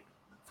Major Wright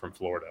from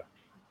Florida?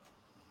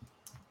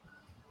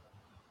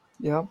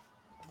 Yeah.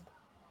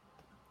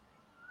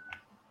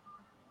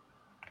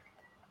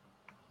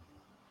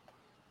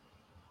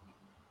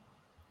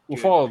 We'll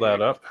follow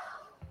that up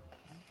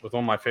with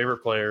one of my favorite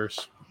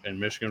players in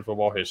Michigan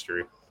football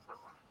history,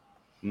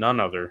 none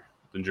other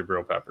than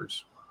Jabril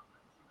Peppers.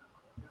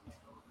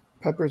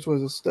 Peppers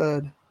was a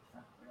stud.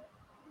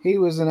 He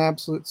was an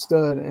absolute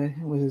stud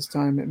with his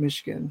time at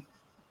Michigan.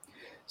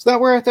 It's not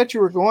where I thought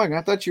you were going.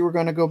 I thought you were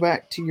going to go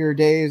back to your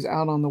days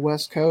out on the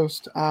West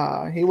Coast.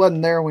 He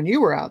wasn't there when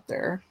you were out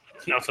there.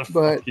 No,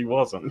 but he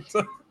wasn't.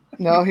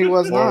 No, he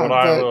was not. Would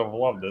I would have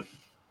loved it.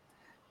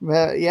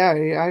 But yeah,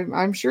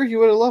 I'm sure you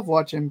would have loved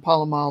watching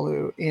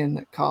Polamalu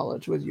in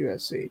college with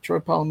USC. Troy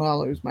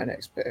Polamalu is my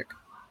next pick.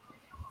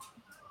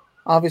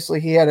 Obviously,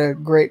 he had a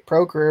great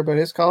pro career, but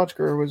his college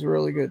career was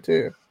really good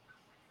too.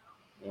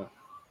 Yeah,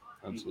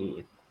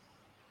 absolutely.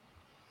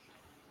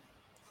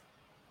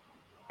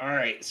 All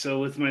right, so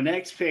with my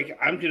next pick,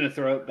 I'm going to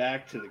throw it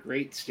back to the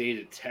great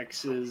state of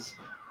Texas.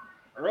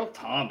 Earl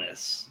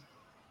Thomas.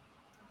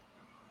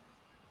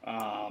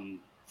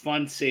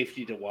 Fun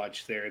safety to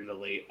watch there in the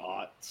late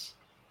aughts.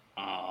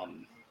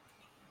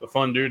 The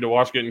fun dude to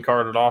watch getting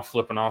carted off,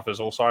 flipping off his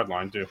whole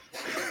sideline too.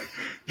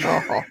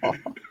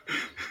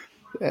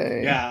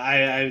 Hey. Yeah,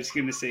 I was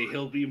going to say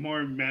he'll be more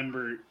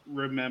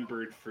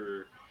remembered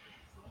for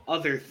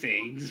other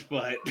things,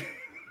 but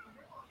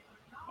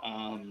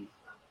and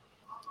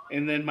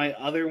then my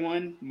other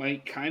one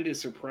might kind of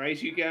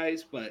surprise you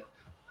guys, but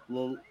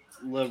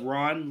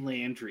LaRon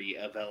Landry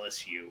of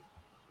LSU.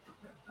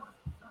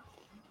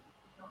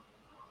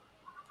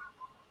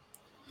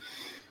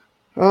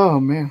 Oh,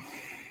 man.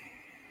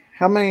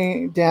 How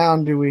many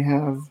down do we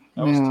have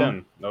That was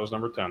 10. That was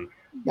number 10.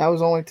 That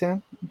was only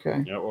 10?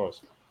 Okay. Yeah, it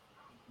was.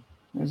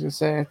 I was going to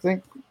say, I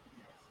think... I'm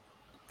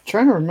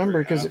trying to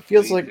remember, because it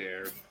feels like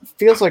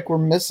we're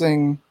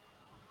missing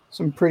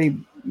some pretty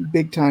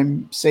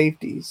big-time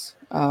safeties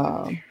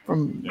that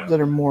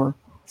are more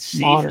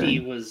Safety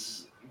modern.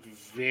 was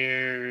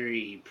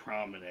very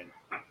prominent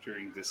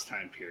during this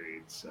time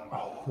period.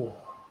 So,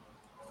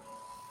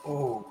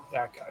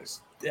 that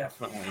guy's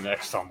definitely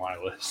next on my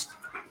list.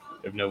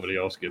 If nobody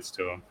else gets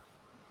to him.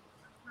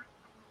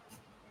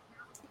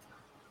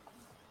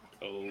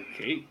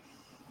 Okay.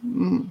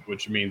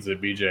 Which means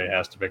that BJ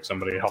has to pick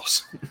somebody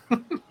else.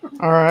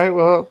 All right.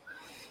 Well,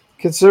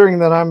 considering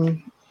that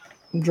I'm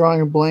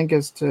drawing a blank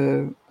as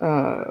to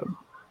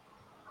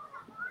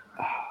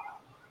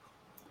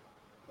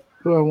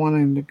who I want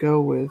him to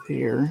go with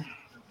here.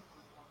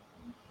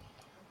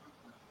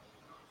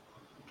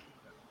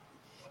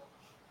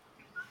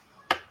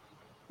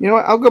 You know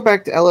what? I'll go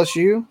back to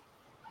LSU.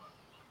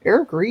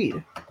 Eric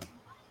Reed.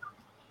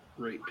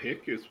 Great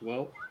pick as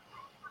well.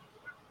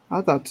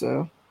 I thought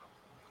so.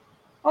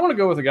 I want to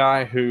go with a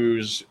guy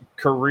whose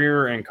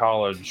career in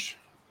college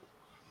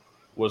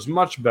was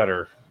much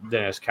better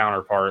than his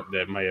counterpart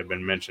that may have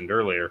been mentioned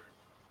earlier.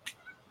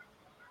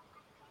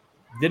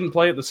 Didn't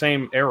play at the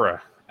same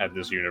era at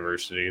this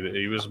university.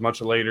 He was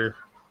much later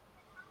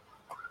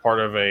part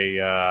of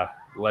a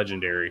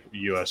legendary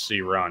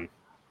USC run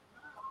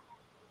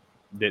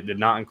that did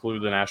not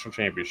include the national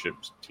championship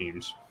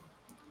teams.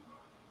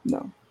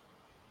 No.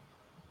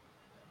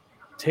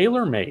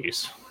 Taylor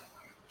Mays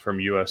from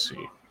USC.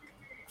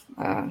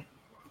 I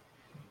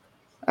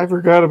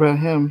forgot about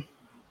him.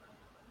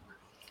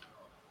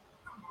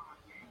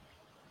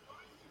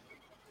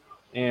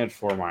 And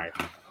for my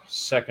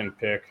second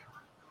pick,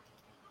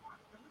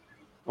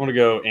 I want to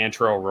go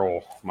Antrell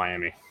Roll,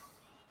 Miami.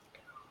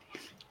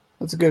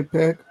 That's a good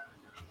pick.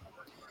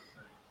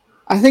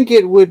 I think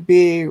it would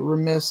be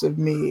remiss of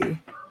me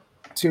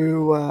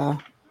to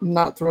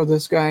not throw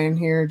this guy in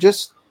here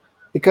just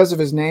because of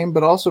his name,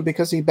 but also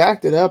because he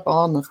backed it up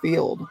on the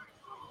field.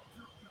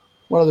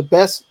 One of the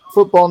best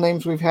football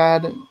names we've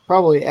had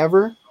probably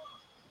ever.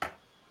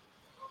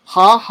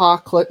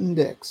 Clinton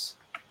Dix.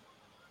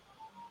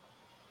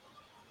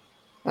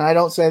 And I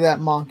don't say that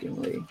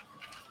mockingly.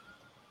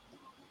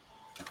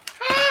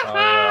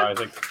 I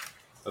think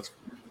that's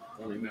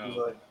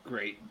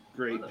great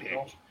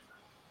pick.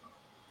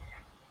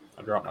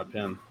 I dropped my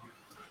pen.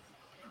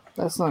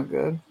 That's not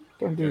good.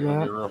 Don't do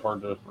that. It'll be real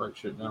hard to write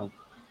shit down.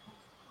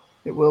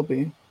 It will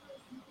be.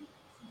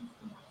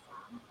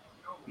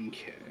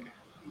 Okay.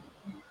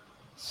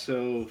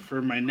 So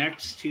for my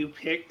next two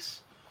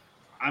picks,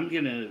 I'm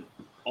going to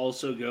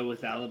also go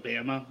with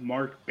Alabama,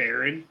 Mark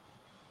Barron.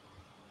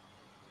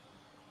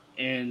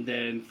 And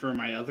then for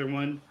my other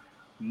one,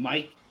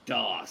 Mike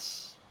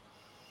Doss.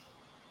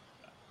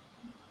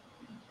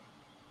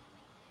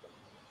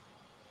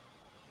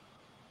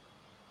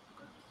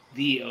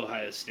 The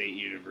Ohio State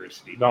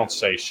University. Don't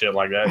say shit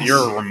like that.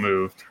 You're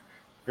removed.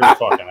 You're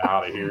fucking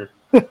out of here.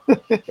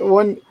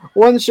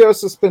 One show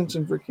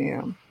suspension for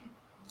Cam.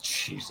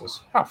 Jesus.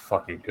 How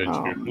fucking could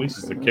you? At least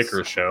it's the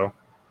kicker show.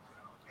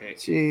 Hey.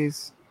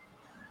 Jeez.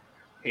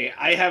 Hey,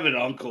 I have an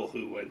uncle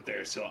who went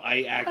there, so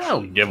I actually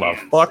don't give a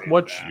fuck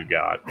what you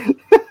got.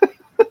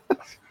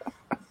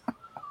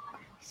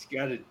 He's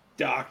got a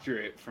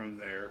doctorate from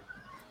there.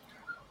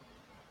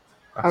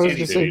 I was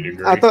just saying.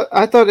 I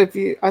thought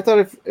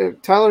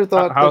if Tyler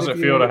thought. How does it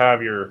feel to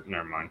have your?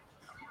 Never mind.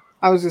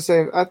 I was gonna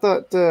say. I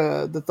thought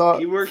the thought.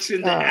 He works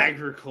in the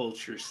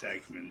agriculture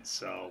segment,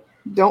 so.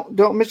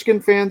 Don't Michigan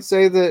fans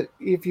say that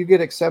if you get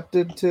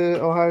accepted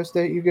to Ohio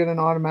State, you get an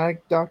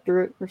automatic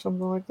doctorate or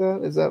something like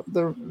that? Is that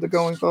the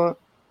going thought?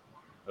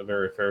 A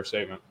very fair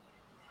statement.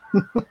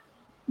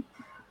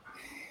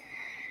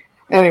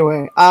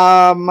 Anyway,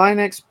 my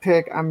next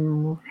pick, I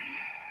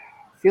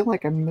feel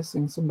like I'm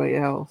missing somebody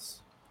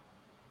else.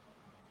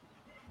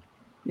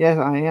 Yes,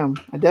 I am.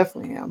 I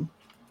definitely am.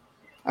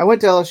 I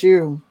went to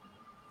LSU,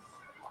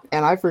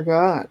 and I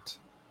forgot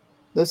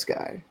this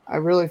guy. I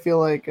really feel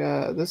like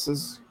this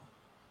is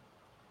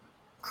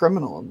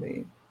criminal of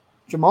me.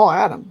 Jamal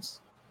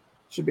Adams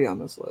should be on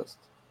this list.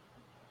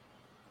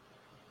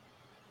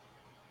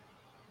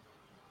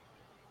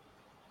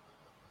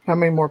 How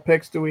many more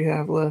picks do we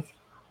have left?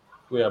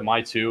 We have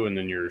my two and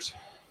then yours.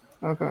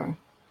 Okay. I'm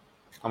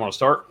going to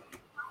start.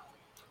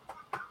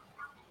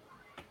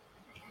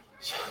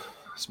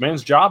 This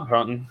man's job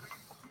hunting.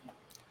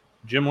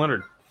 Jim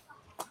Leonard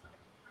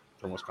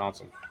from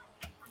Wisconsin.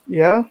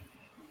 Yeah,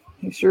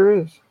 he sure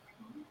is.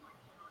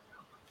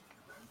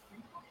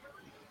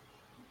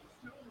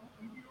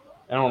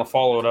 And I want to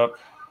follow it up.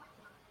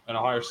 An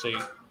Ohio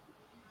State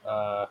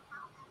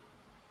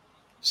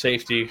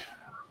safety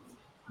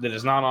that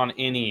is not on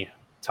any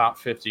top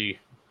 50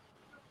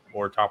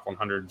 or top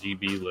 100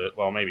 DB list.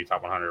 Well, maybe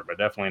top 100, but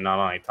definitely not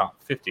on a top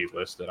 50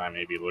 list that I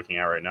may be looking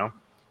at right now.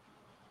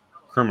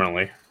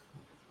 Criminally.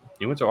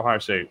 He went to Ohio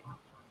State.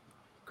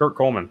 Kurt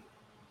Coleman.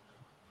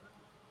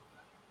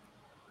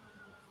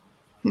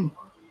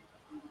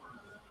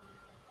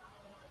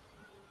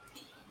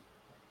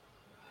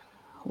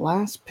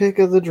 Last pick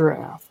of the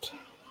draft.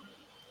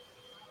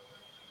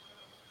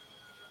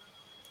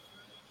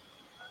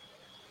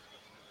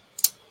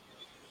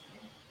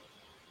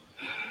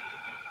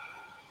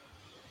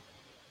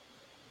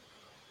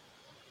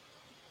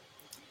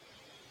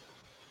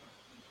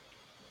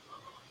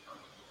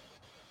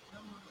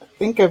 I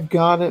think I've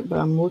got it, but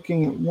I'm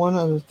looking at one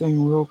other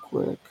thing real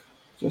quick,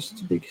 just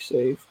to be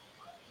safe.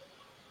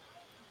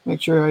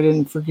 Make sure I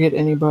didn't forget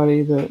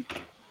anybody that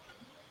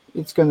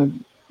it's going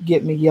to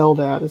get me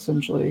yelled at,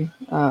 essentially.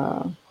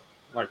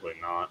 Likely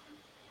not.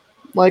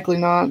 Likely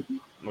not.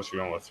 Unless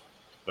you're going with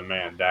the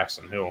man,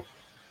 Daxton Hill.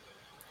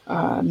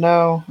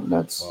 No,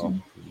 that's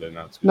then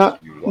that's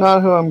not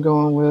who I'm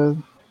going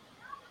with.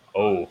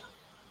 Oh,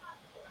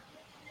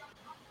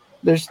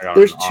 there's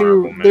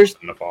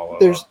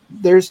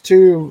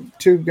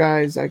two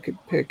guys I could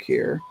pick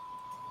here.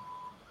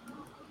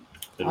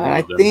 Did one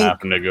of them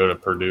happen to go to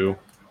Purdue?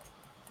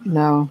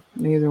 No,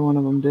 neither one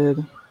of them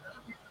did.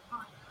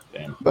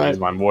 Damn, but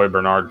my boy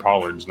Bernard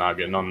Pollard's not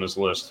getting on this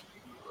list.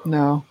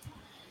 No,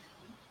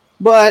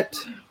 but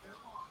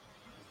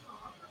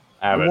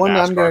avid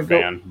NASCAR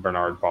fan,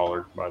 Bernard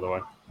Pollard, by the way.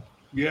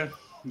 Yeah.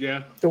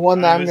 The one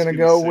that I'm going to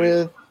go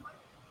with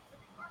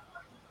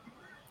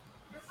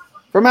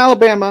from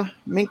Alabama,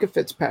 Minkah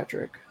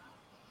Fitzpatrick.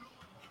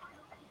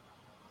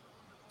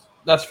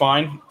 That's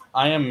fine.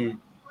 I am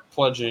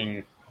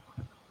pledging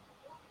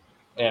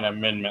an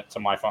amendment to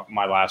my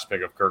last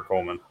pick of Kurt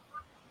Coleman.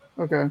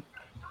 Okay.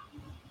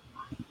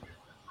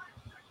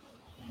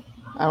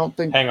 I don't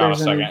think. Hang on a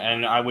second,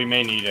 and we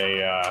may need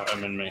a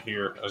amendment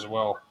here as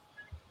well.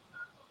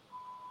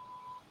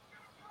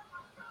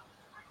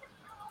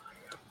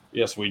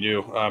 Yes, we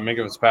do.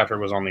 Minkah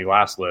Fitzpatrick was on the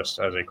last list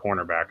as a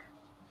cornerback.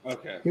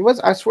 Okay. He was.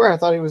 I swear, I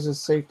thought he was a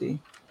safety.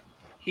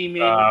 We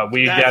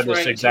had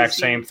this exact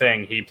same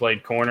thing. He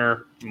played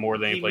corner more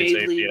than he played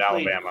safety at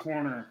Alabama.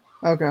 Corner.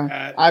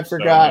 Okay, I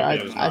forgot.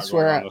 I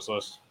swear.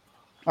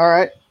 All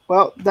right.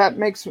 Well, that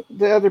makes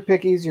the other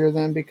pick easier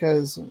then,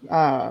 because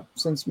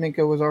since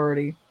Minkah was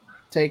already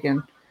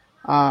taken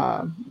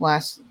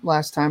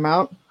last time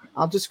out,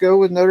 I'll just go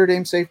with Notre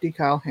Dame safety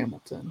Kyle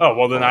Hamilton. Oh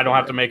well, then I don't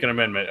have to make an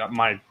amendment.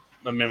 My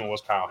amendment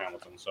was Kyle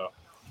Hamilton. So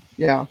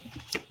yeah,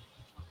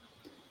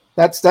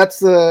 that's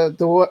the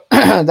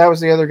that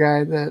was the other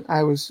guy that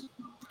I was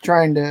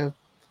trying to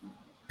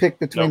pick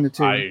between the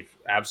two. I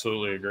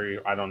absolutely agree.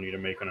 I don't need to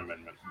make an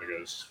amendment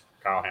because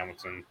Kyle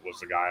Hamilton was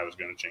the guy I was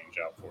going to change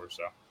out for.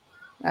 So.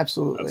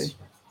 Absolutely. That's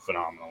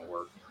phenomenal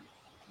work.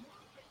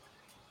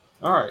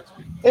 All right.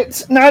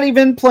 It's not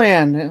even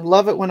planned.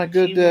 Love it when a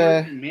good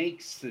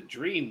makes the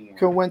dream work.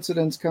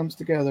 Coincidence comes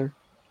together.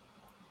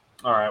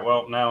 All right.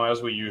 Well, now,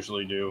 as we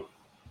usually do,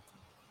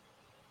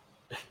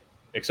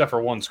 except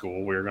for one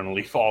school, we're going to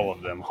leave all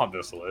of them on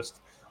this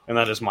list, and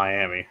that is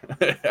Miami.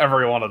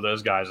 Every one of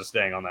those guys is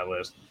staying on that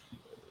list.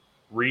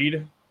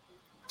 Reed,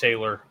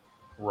 Taylor,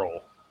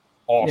 Roll.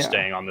 All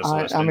staying on this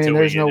list. I mean,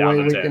 there's no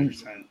way we can.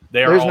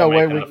 They are all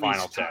making the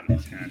final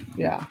 10.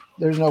 Yeah,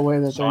 there's no way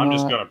that. So I'm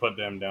just going to put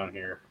them down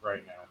here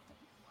right now.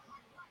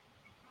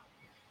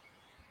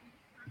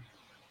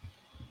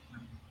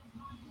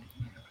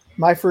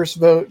 My first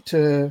vote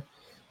to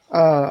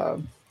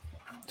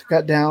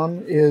cut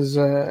down is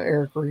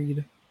Eric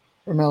Reed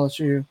from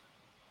LSU.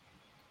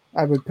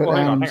 I would put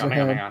Adams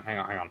ahead. Hang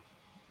on.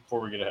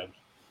 Before we get ahead,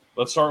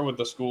 let's start with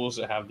the schools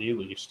that have the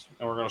least,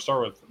 and we're going to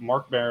start with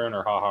Mark Barron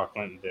or HaHa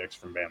Clinton-Dix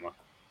from Bama.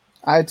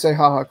 I'd say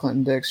HaHa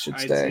Clinton-Dix should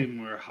stay. I'd say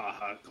more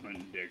HaHa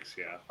Clinton-Dix,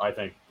 yeah. I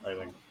think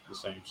the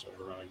same. So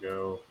we're going to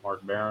go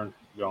Mark Barron,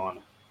 gone.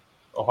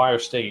 Ohio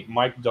State,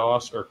 Mike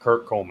Doss or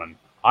Kurt Coleman.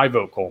 I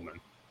vote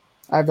Coleman.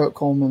 I vote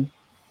Coleman.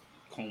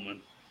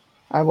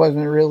 I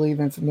wasn't really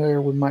even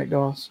familiar with Mike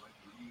Doss,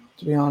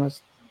 to be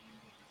honest.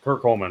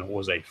 Kurt Coleman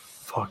was a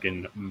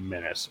fucking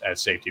menace at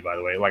safety, by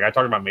the way. Like, I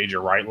talked about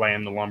Major Wright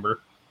laying the lumber.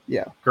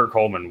 Yeah. Kurt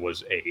Coleman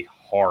was a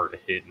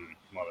hard-hitting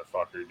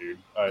motherfucker, dude.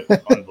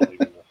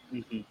 Unbelievable.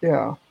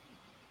 Yeah.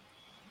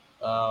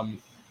 All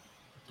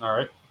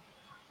right.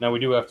 Now we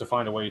do have to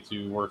find a way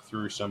to work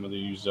through some of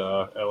these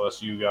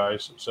LSU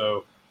guys.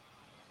 So,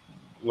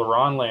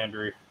 LaRon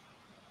Landry,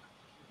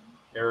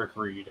 Eric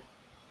Reed,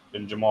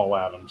 and Jamal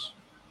Adams.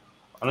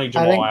 I think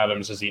Jamal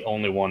Adams is the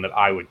only one that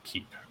I would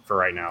keep for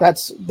right now.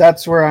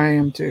 That's where I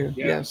am too.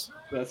 Yeah, yes.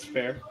 That's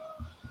fair.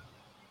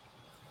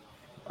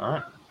 All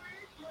right.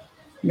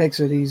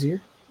 Makes it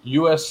easier.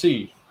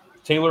 USC,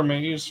 Taylor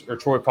Mays or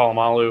Troy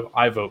Polamalu?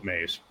 I vote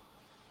Mays.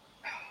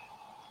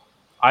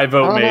 I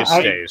vote Mays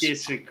stays. I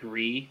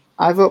disagree.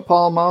 I vote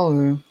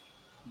Polamalu.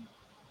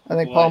 I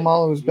think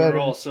Polamalu is better.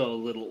 We're also a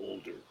little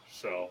older,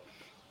 so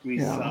we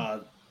saw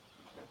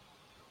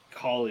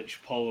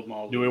college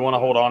Polamalu. Do we want to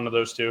hold on to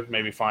those two?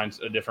 Maybe find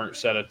a different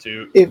set of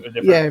two.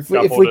 If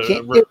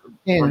we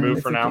can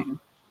remove for now.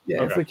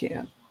 Yeah, okay. If we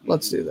can,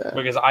 let's do that.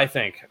 Because I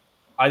think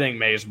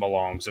Mays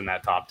belongs in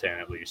that top 10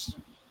 at least.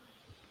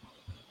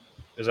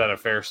 Is that a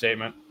fair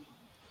statement?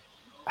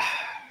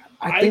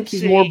 I think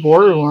he's more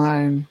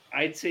borderline.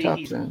 I'd say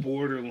he's 10.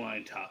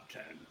 borderline top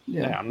 10.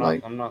 Yeah,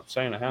 I'm not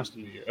saying it has to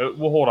be.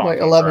 We'll hold on. Like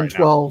to 11, right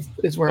 12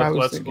 is where I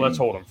was thinking. Let's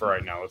hold them for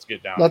right now. Let's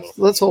get down.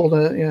 Let's hold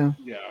it. Yeah.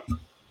 Yeah.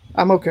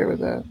 I'm okay with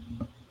that.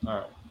 All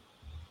right.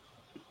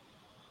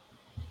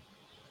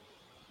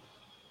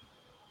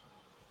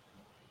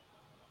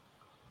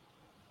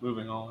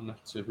 Moving on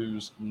to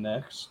who's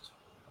next.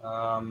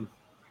 Love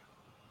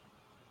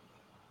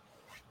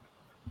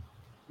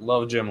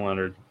Jim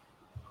Leonard.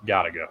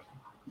 Gotta go.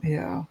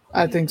 Yeah,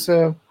 I think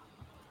so.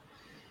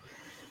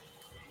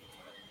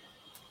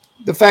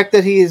 The fact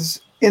that he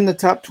is in the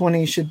top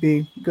 20 should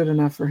be good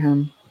enough for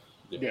him.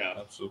 Yeah.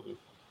 Absolutely.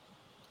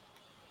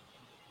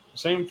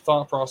 Same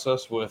thought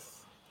process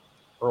with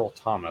Earl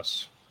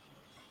Thomas.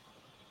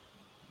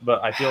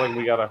 But I feel like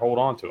we got to hold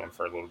on to him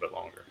for a little bit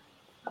longer.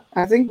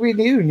 I think we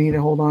do need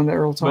to hold on to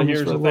Earl Thomas. But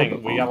here's the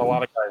thing: we got a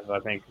lot of guys. I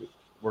think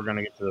we're going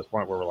to get to this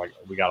point where we're like,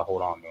 we got to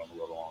hold on to them a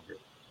little longer.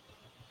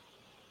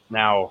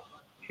 Now,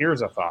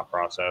 here's a thought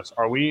process: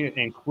 are we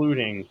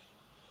including?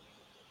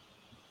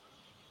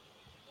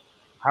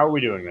 How are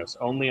we doing this?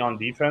 Only on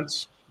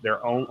defense?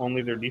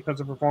 Only their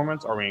defensive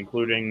performance? Are we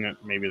including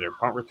maybe their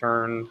punt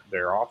return,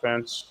 their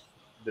offense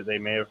that they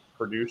may have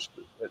produced?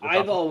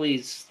 I've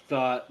always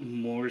thought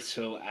more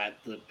so at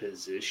the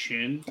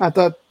position. I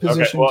thought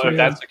position. Okay, well, too, if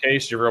that's the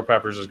case, Jabril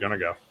Peppers is going to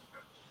go,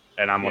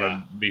 and I'm going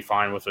to be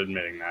fine with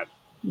admitting that.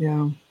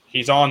 Yeah,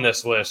 he's on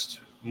this list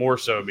more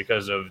so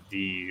because of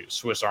the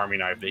Swiss Army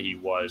knife that he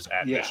was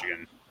at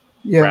Michigan,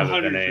 rather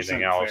than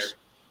anything else. Fair.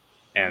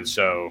 And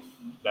so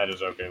that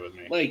is okay with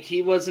me. Like,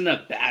 he wasn't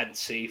a bad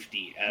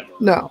safety ever.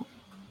 No.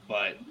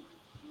 But,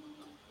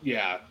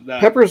 yeah.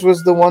 Peppers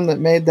was the one that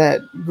made that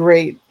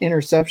great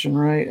interception,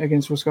 right,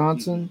 against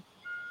Wisconsin?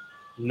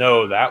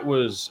 No, that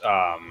was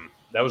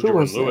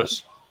Jordan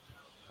Lewis.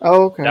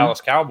 Oh, okay. Dallas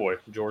Cowboy,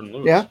 Jordan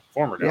Lewis. Yeah.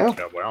 Former Dallas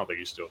Cowboy. I don't think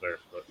he's still there.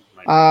 But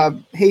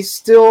he's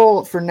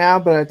still for now,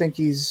 but I think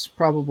he's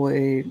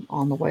probably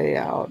on the way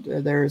out.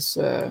 There's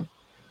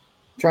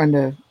trying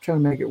to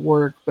make it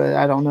work, but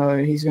I don't know.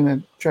 He's going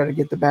to try to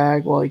get the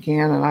bag while he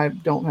can, and I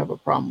don't have a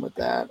problem with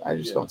that. I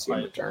just don't see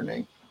him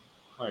returning.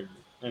 I agree.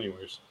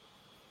 Anyways,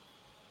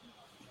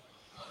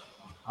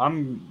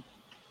 I'm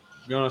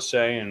going to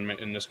say,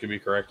 and this could be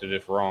corrected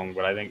if wrong,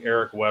 but I think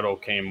Eric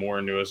Weddle came more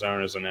into his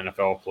own as an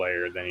NFL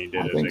player than he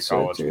did as a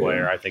college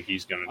player. I think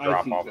he's going to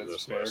drop off of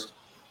this list.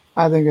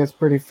 I think that's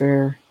pretty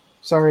fair.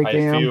 Sorry,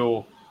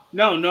 Cam.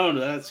 No,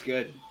 that's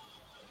good.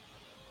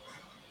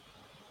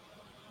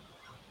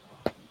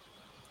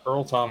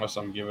 Earl Thomas,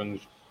 I'm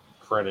giving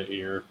credit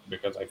here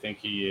because I think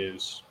he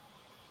is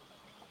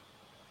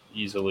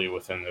easily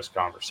within this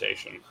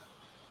conversation.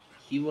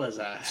 He was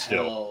a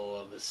hell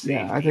of a safety.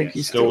 Yeah, I think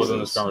he's still within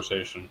this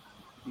conversation.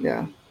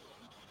 Yeah.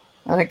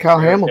 I think Kyle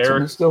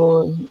Hamilton is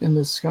still in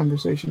this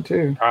conversation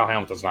too. Kyle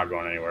Hamilton's not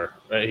going anywhere.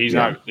 He's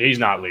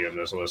not leaving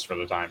this list for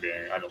the time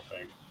being, I don't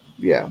think.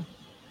 Yeah.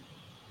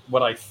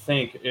 But I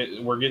think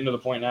we're getting to the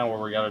point now where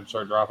we got to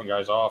start dropping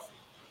guys off.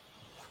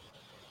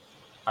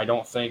 I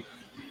don't think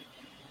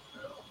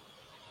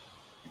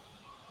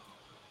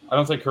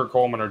Kurt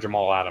Coleman or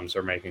Jamal Adams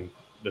are making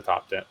the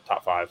top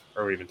 5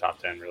 or even top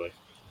 10 really.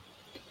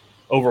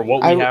 Over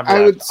what we have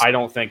left, I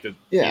don't think that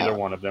either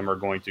one of them are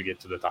going to get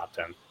to the top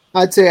 10.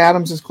 I'd say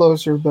Adams is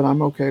closer, but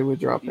I'm okay with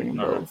dropping them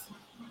both.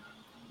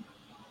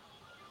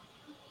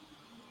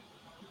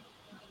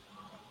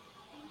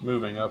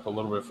 Moving up a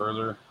little bit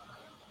further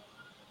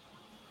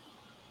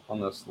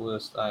on this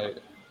list, out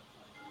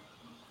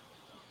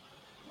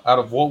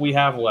of what we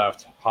have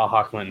left,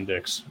 Clinton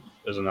Dix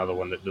is another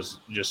one that does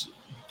just.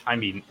 I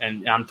mean,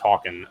 and I'm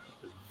talking.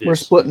 We're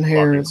splitting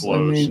hairs. I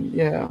mean,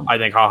 I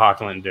think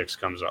Clinton Dix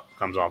comes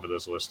off of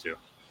this list too.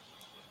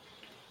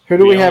 Who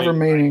do we have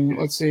remaining?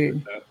 Let's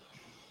see.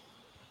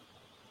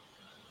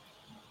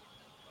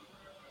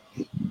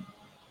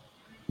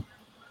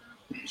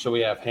 So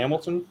we have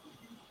Hamilton,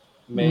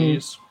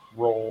 Mays,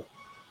 Roll,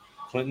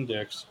 Clinton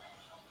Dix,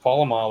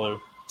 Polamalu,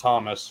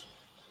 Thomas,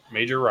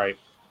 Major Wright,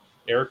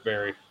 Eric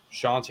Berry,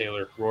 Sean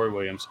Taylor, Roy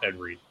Williams, Ed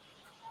Reed.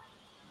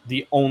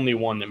 The only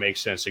one that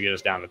makes sense to get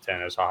us down to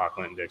 10 is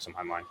Clinton Dix in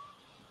my mind.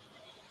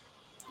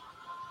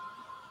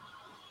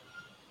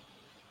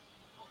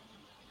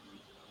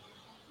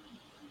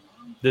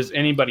 Does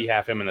anybody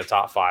have him in the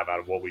top 5 out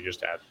of what we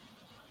just had?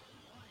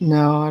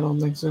 No, I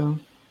don't think so.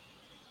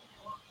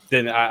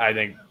 Then I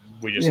think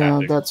we just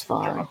have to. Yeah, that's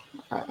fine.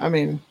 I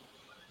mean,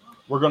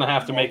 we're going to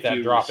have to make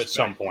that drop at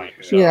some point.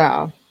 So.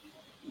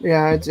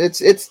 Yeah,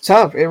 it's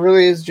tough. It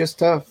really is just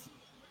tough.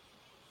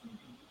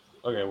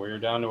 Okay, well, you're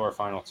down to our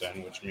final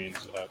 10, which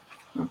means that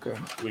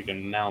we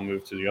can now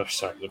move to the other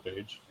side of the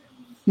page.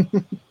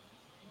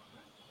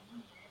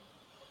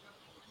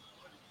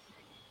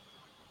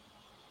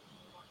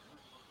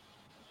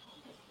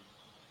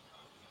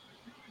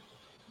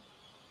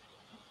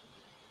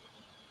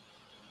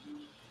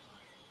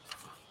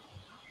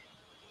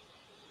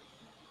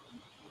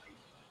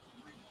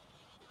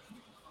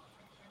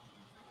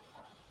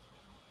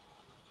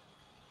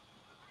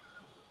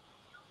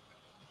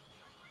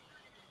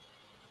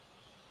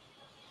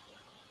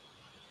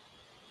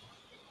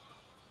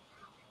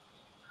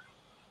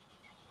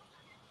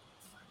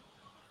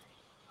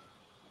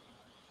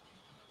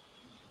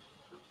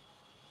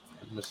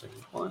 missing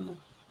one,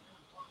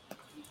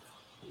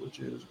 which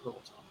is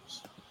Earl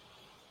Thomas.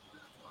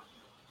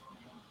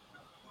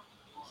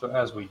 So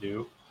as we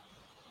do,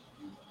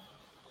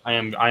 I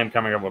am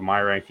coming up with my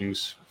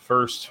rankings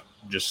first,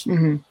 just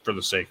for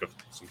the sake of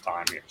some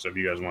time here. So if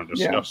you guys want to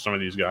discuss some of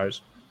these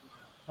guys,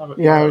 I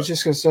was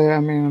just gonna say. I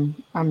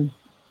mean, I'm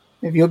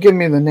if you'll give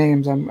me the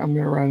names, I'm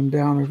gonna write them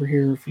down over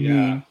here for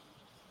me.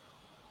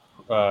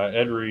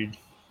 Ed Reed,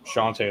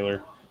 Sean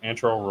Taylor,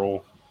 Antrell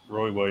Roll,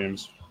 Roy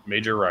Williams,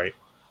 Major Wright,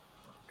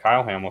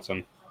 Kyle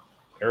Hamilton,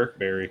 Eric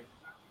Berry,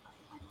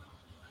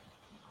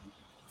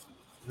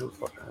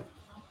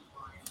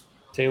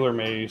 Taylor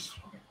Mays,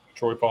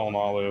 Troy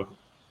Polamalu,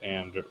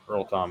 and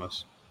Earl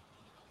Thomas.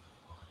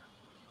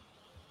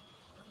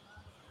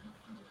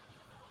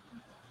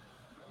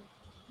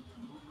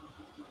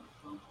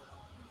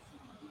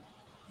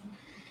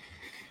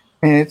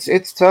 And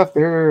it's tough.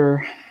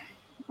 We're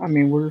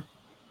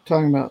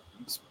talking about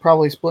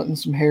probably splitting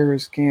some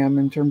hairs, Cam,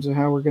 in terms of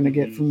how we're going to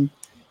get from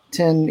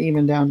 10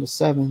 even down to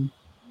 7.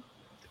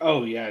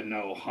 Oh yeah,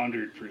 no,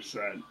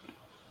 100%.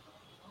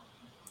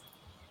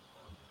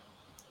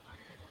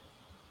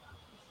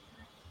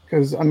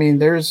 Because I mean,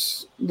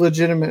 there's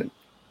legitimate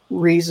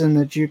reason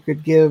that you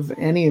could give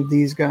any of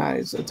these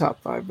guys a top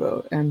 5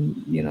 vote,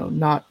 and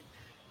not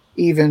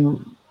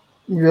even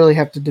really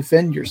have to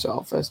defend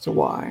yourself as to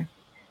why.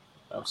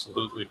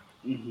 Absolutely.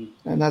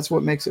 And that's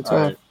what makes it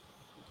tough. Right.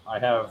 I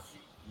have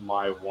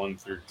my 1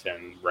 through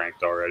 10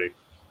 ranked already.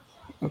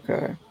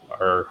 Okay.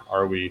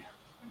 Are we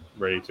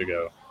ready to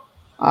go?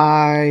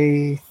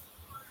 I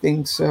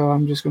think so.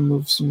 I'm just going to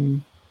move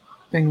some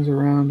things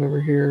around over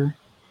here.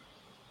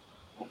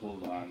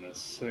 Hold on a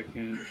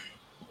second.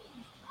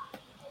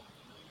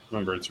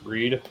 Remember, it's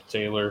Reed,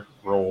 Taylor,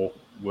 Roll,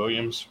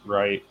 Williams,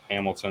 Wright,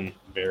 Hamilton,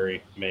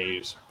 Berry,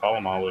 Mays,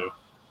 Polamalu,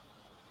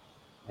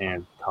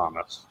 and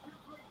Thomas.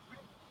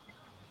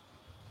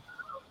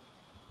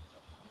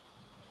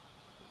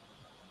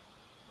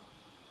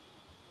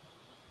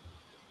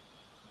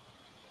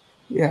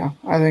 Yeah,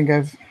 I think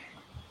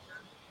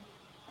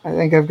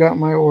I've got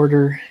my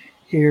order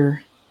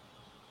here.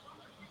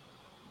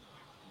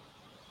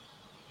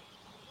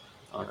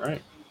 All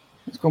right.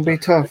 It's going to be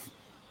tough.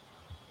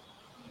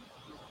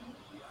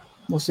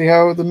 We'll see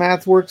how the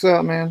math works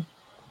out, man.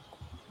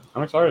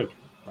 I'm excited.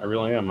 I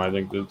really am. I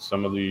think that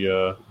some of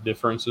the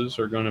differences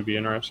are going to be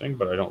interesting,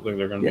 but I don't think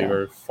they're going to be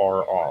very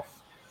far off.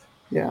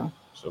 Yeah.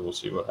 So we'll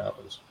see what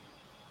happens.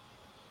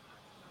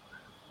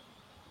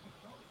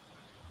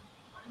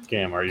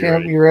 Cam, are you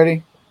ready? You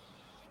ready?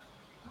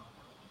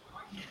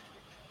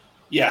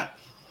 Yeah.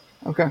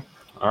 Okay.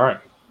 All right.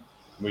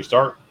 We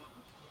start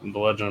with the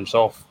legend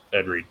himself,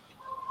 Ed Reed.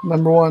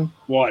 Number 1.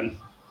 1.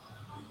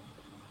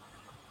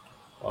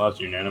 Well,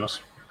 that's unanimous.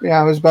 Yeah,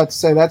 I was about to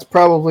say that's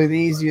probably the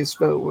easiest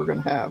vote we're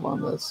going to have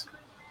on this.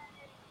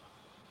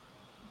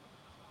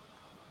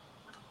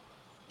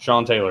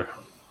 Sean Taylor.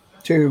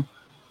 2.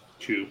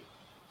 2.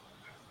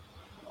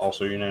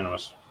 Also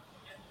unanimous.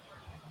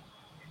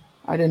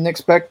 I didn't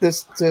expect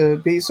this to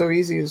be so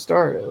easy to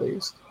start, at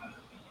least.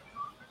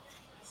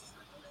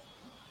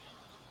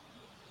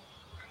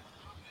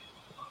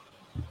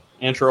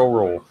 Antrell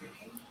Roll.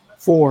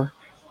 4.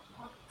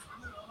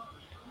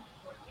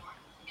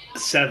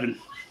 7.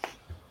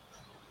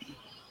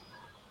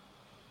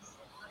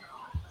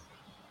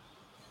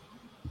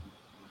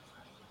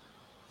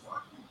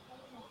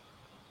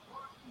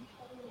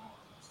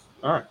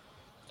 All right.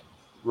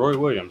 Roy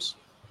Williams.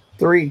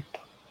 3.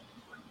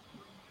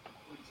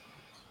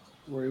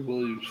 Roy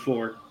Williams,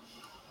 4.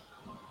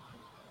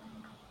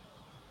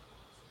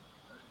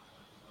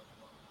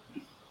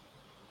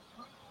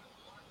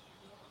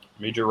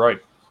 Major Wright.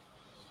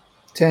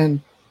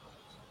 10.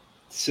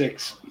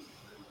 6.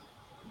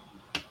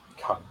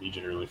 God,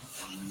 BJ really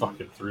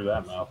fucking threw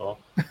that mouth off.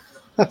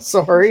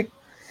 Sorry.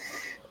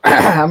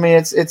 I mean,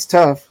 it's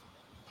tough.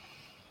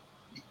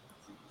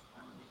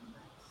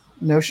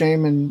 No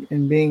shame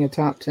in being a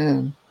top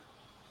 10.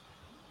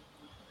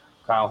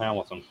 Kyle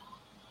Hamilton.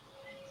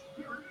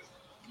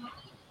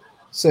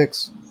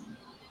 6.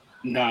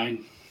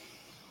 9.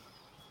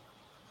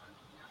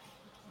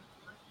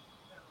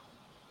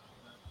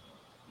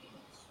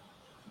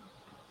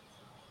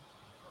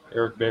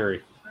 Eric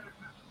Berry.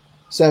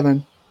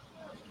 7.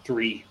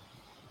 3.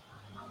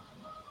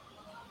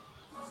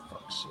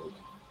 Fuck's sake.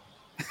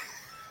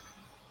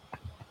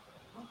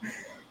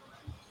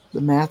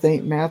 The math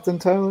ain't mathing,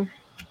 Tyler.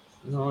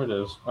 No, it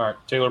is. All right,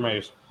 Taylor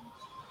Mays.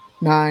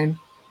 9.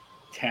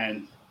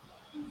 10.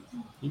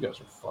 You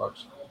guys are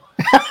fucks.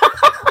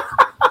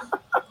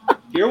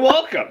 You're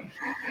welcome.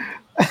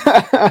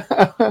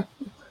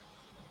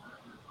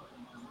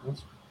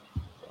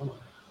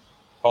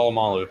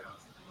 Polamalu.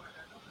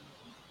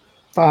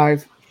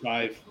 5.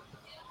 5.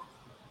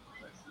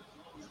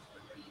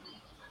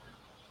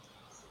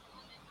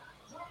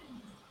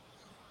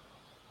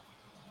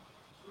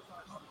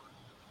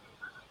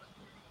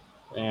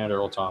 And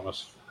Earl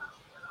Thomas.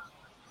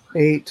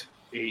 8.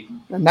 8.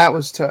 And that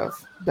was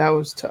tough. That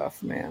was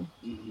tough, man.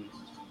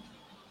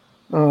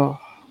 Oh.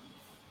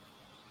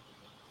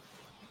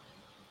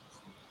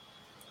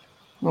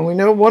 Well, we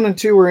know 1 and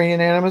 2 were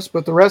unanimous,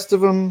 but the rest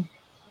of them,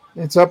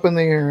 it's up in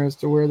the air as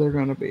to where they're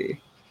going to be.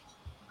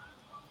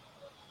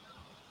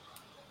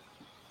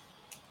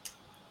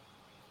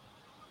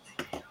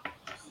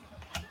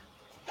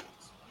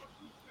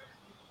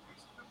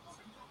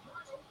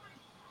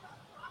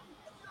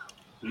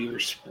 We were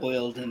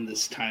spoiled in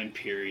this time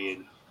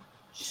period.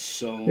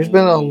 So there's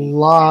been a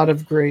lot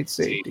of great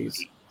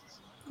safeties.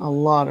 A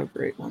lot of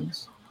great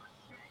ones.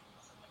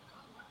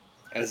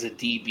 As a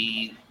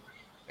DB,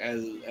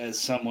 as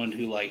someone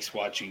who likes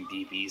watching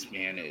DBs,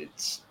 man,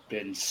 it's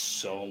been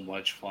so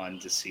much fun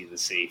to see the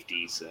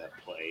safeties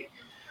play.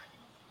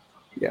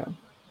 Yeah.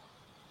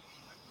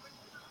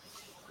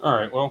 All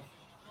right, well,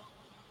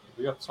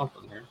 we got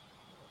something here.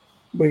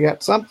 We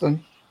got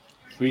something.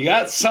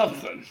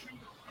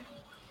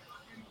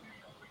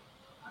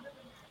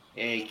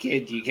 Hey,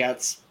 kid, you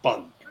got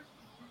spunk.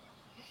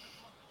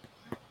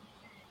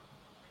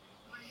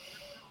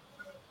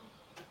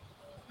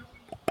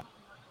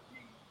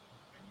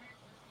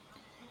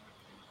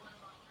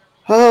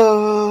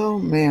 Oh,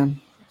 man.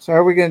 So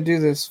are we going to do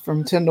this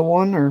from 10 to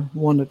 1 or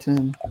 1 to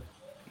 10?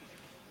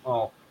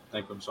 I'll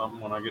think of something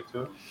when I get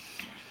to it.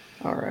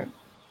 All right.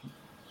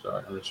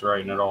 Sorry, I'm just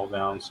writing it all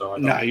down so I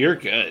don't. No, you're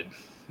good.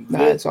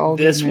 No, it's all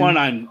this good,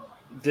 one.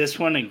 This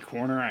one in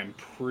corner, I'm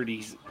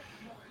pretty.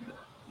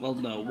 Well,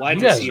 no, wide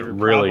you guys receiver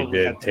really probably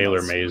did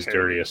Taylor Mays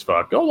dirty as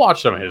fuck. Go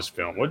watch some of his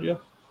film, would you?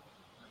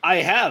 I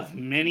have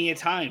many a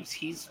times.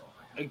 He's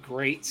a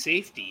great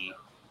safety,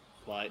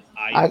 but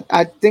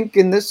I think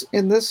in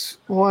this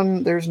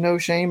one, there's no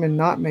shame in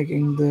not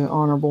making the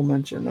honorable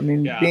mention. I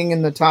mean, being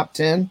in the top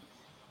 10,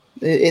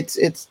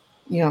 it's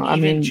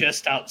even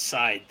just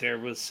outside, there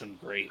was some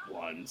great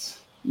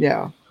ones.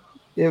 Yeah,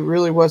 it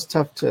really was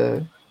tough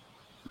to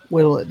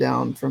whittle it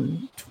down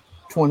from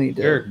 20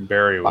 to Eric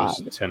Berry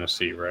 5. was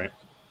Tennessee, right?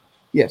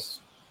 Yes.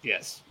 I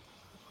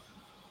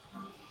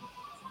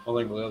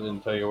think Will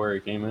didn't tell you where he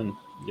came in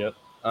yet.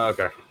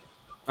 Okay.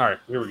 All right,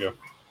 here we go.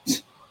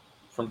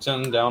 From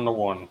 10 down to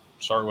 1.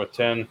 Start with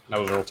 10. That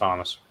was Earl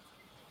Thomas.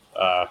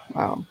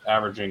 Wow.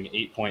 Averaging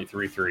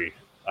 8.33.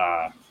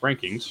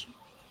 Rankings,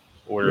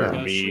 order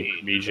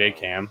BJ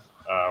Cam,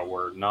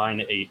 were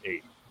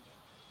 988.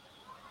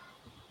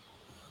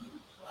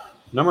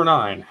 Number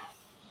 9,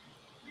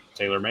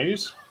 Taylor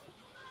Mays.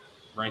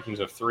 Rankings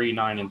of 3,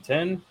 9, and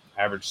 10.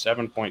 Average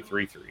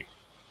 7.33.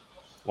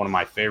 One of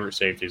my favorite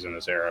safeties in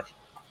this era.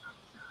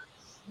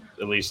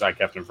 At least I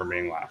kept him from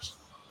being last.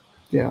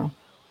 Yeah.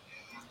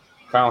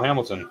 Kyle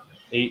Hamilton,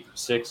 8,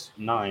 6,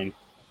 9.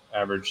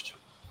 Averaged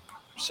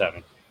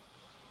 7.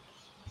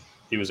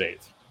 He was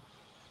 8th.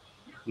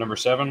 Number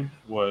 7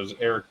 was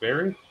Eric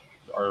Berry,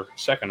 our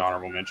second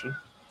honorable mention.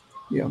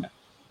 Yeah.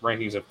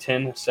 Rankings of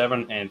 10,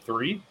 7, and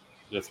 3.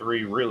 The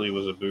 3 really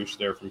was a boost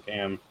there from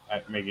Cam,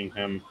 at making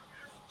him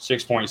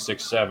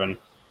 6.67.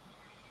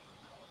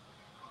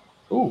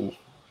 Ooh,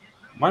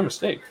 my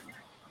mistake.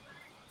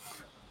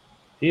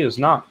 He is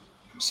not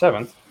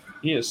 7th.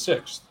 He is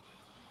 6th.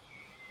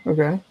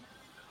 Okay.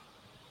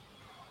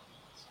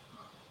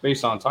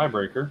 Based on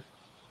tiebreaker,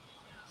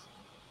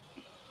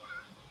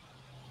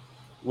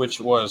 which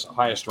was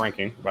highest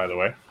ranking, by the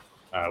way.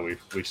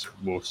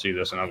 We'll see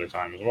this another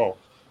time as well.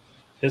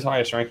 His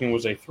highest ranking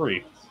was a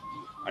 3.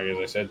 As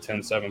I said,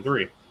 10, 7,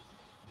 3.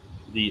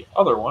 The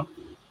other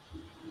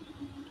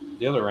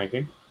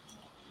ranking,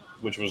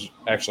 which was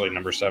actually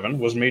number 7,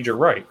 was Major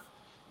Wright.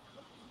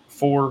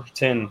 4,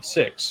 10,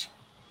 6.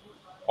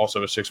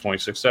 Also a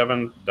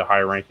 6.67. The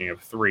higher ranking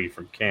of 3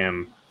 from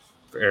Cam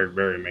for Eric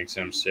Berry makes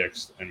him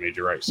 6th, and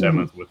Major Wright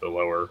 7th with the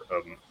lower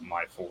of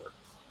my 4.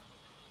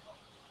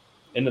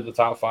 Into the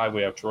top 5,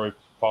 we have Troy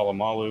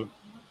Polamalu,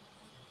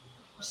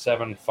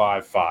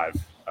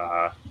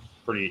 7.55.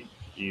 Pretty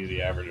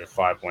easy average of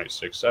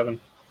 5.67.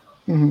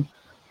 Mm-hmm.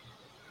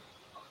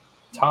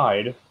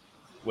 Tied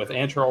with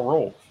Antrell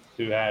Roll,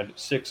 who had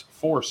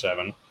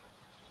 6.47,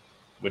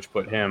 which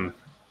put him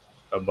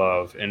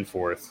above in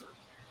 4th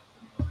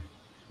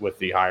with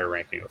the higher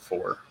ranking of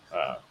 4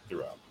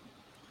 throughout.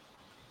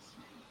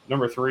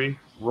 Number 3,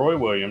 Roy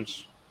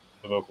Williams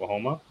of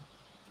Oklahoma,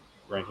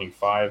 ranking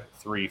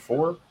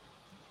 5.34.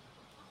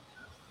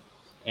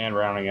 And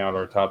rounding out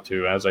our top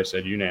 2, as I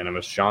said,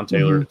 unanimous, Sean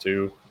Taylor at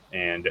 2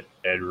 and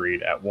Ed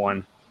Reed at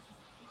 1.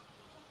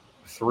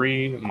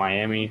 3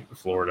 Miami,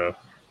 Florida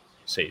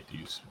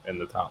safeties in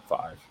the top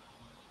 5.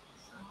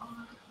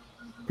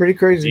 Pretty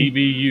crazy.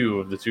 DBU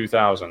of the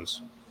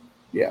 2000s.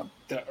 Yeah.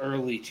 The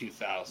early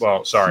 2000s.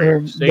 Well,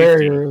 sorry. Safety.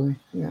 Very early.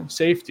 Yeah.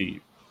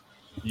 Safety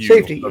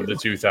of the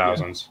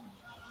 2000s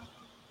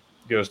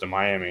goes to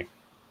Miami.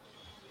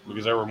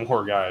 Because there were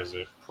more guys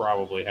that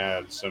probably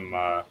had some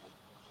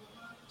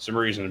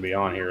reason to be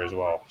on here as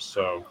well.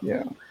 So,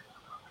 yeah.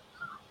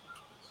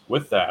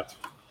 With that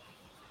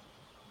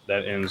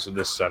ends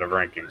this set of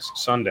rankings.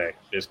 Sunday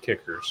is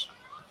kickers.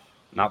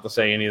 Not to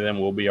say any of them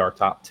will be our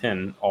top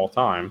 10 all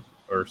time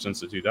or since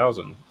the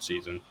 2000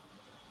 season,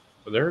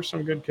 but there are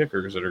some good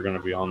kickers that are going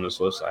to be on this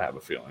list, I have a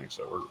feeling.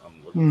 So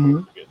I'm looking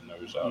forward to getting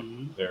those out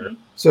there.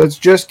 So it's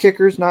just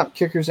kickers, not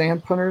kickers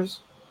and punters?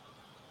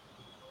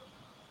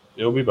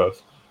 It'll be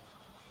both.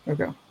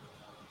 Okay.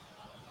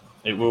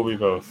 It will be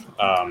both.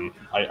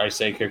 I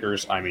say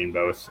kickers. I mean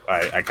both.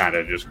 I kind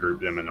of just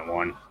group them into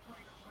one.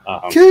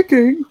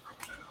 Kicking.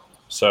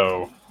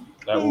 So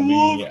that will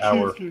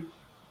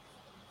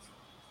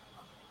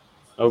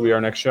be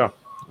our next show.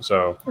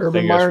 So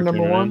Urban Meyer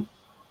 #1.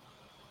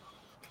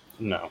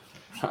 No.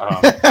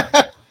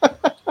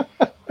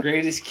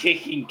 Greatest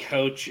kicking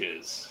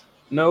coaches.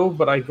 No,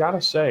 but I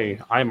gotta say,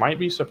 I might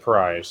be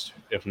surprised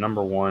if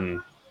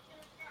 #1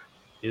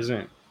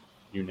 isn't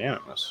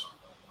unanimous.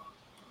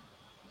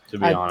 To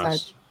be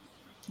honest.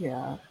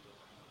 Yeah.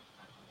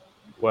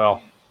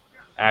 Well,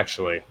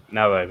 actually,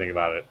 now that I think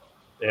about it,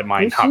 it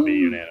might not be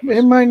unanimous.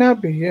 It might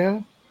not be,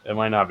 yeah. It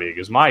might not be,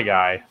 because my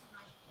guy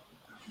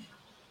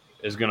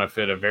is going to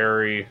fit a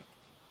very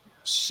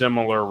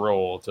similar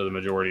role to the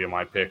majority of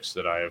my picks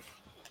that I've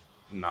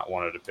not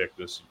wanted to pick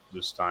this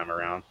time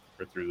around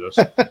or through this.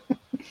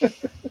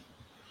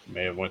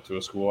 May have went to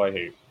a school I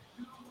hate.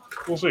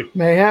 We'll see.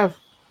 May have.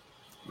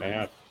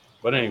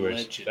 But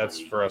anyways, that's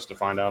for us to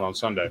find out on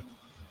Sunday.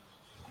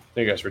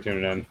 Thank you guys for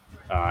tuning in.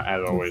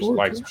 As always,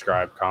 like,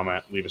 subscribe,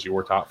 comment, leave us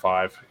your top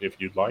 5 if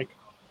you'd like.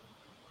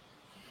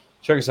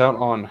 Check us out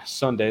on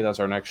Sunday. That's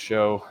our next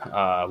show,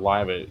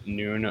 live at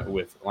noon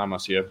with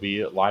Loudmouth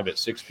CFB, live at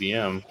 6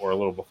 p.m. or a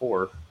little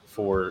before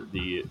for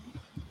the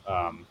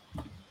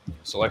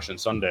Selection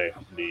Sunday,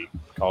 the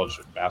college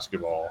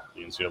basketball,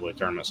 the NCAA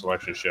tournament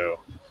selection show.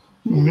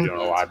 We'll be doing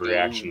a live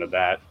reaction to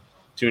that.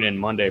 Tune in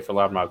Monday for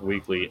Loudmouth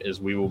Weekly, as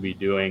we will be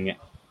doing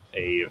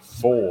a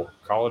full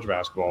college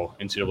basketball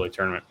NCAA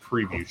tournament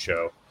preview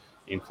show,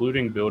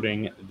 including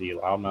building the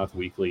Loudmouth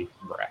Weekly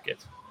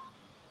bracket.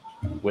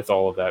 With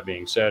all of that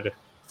being said,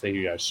 thank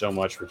you guys so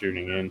much for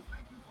tuning in.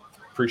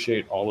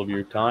 Appreciate all of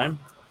your time.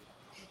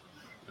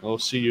 And we'll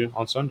see you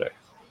on Sunday.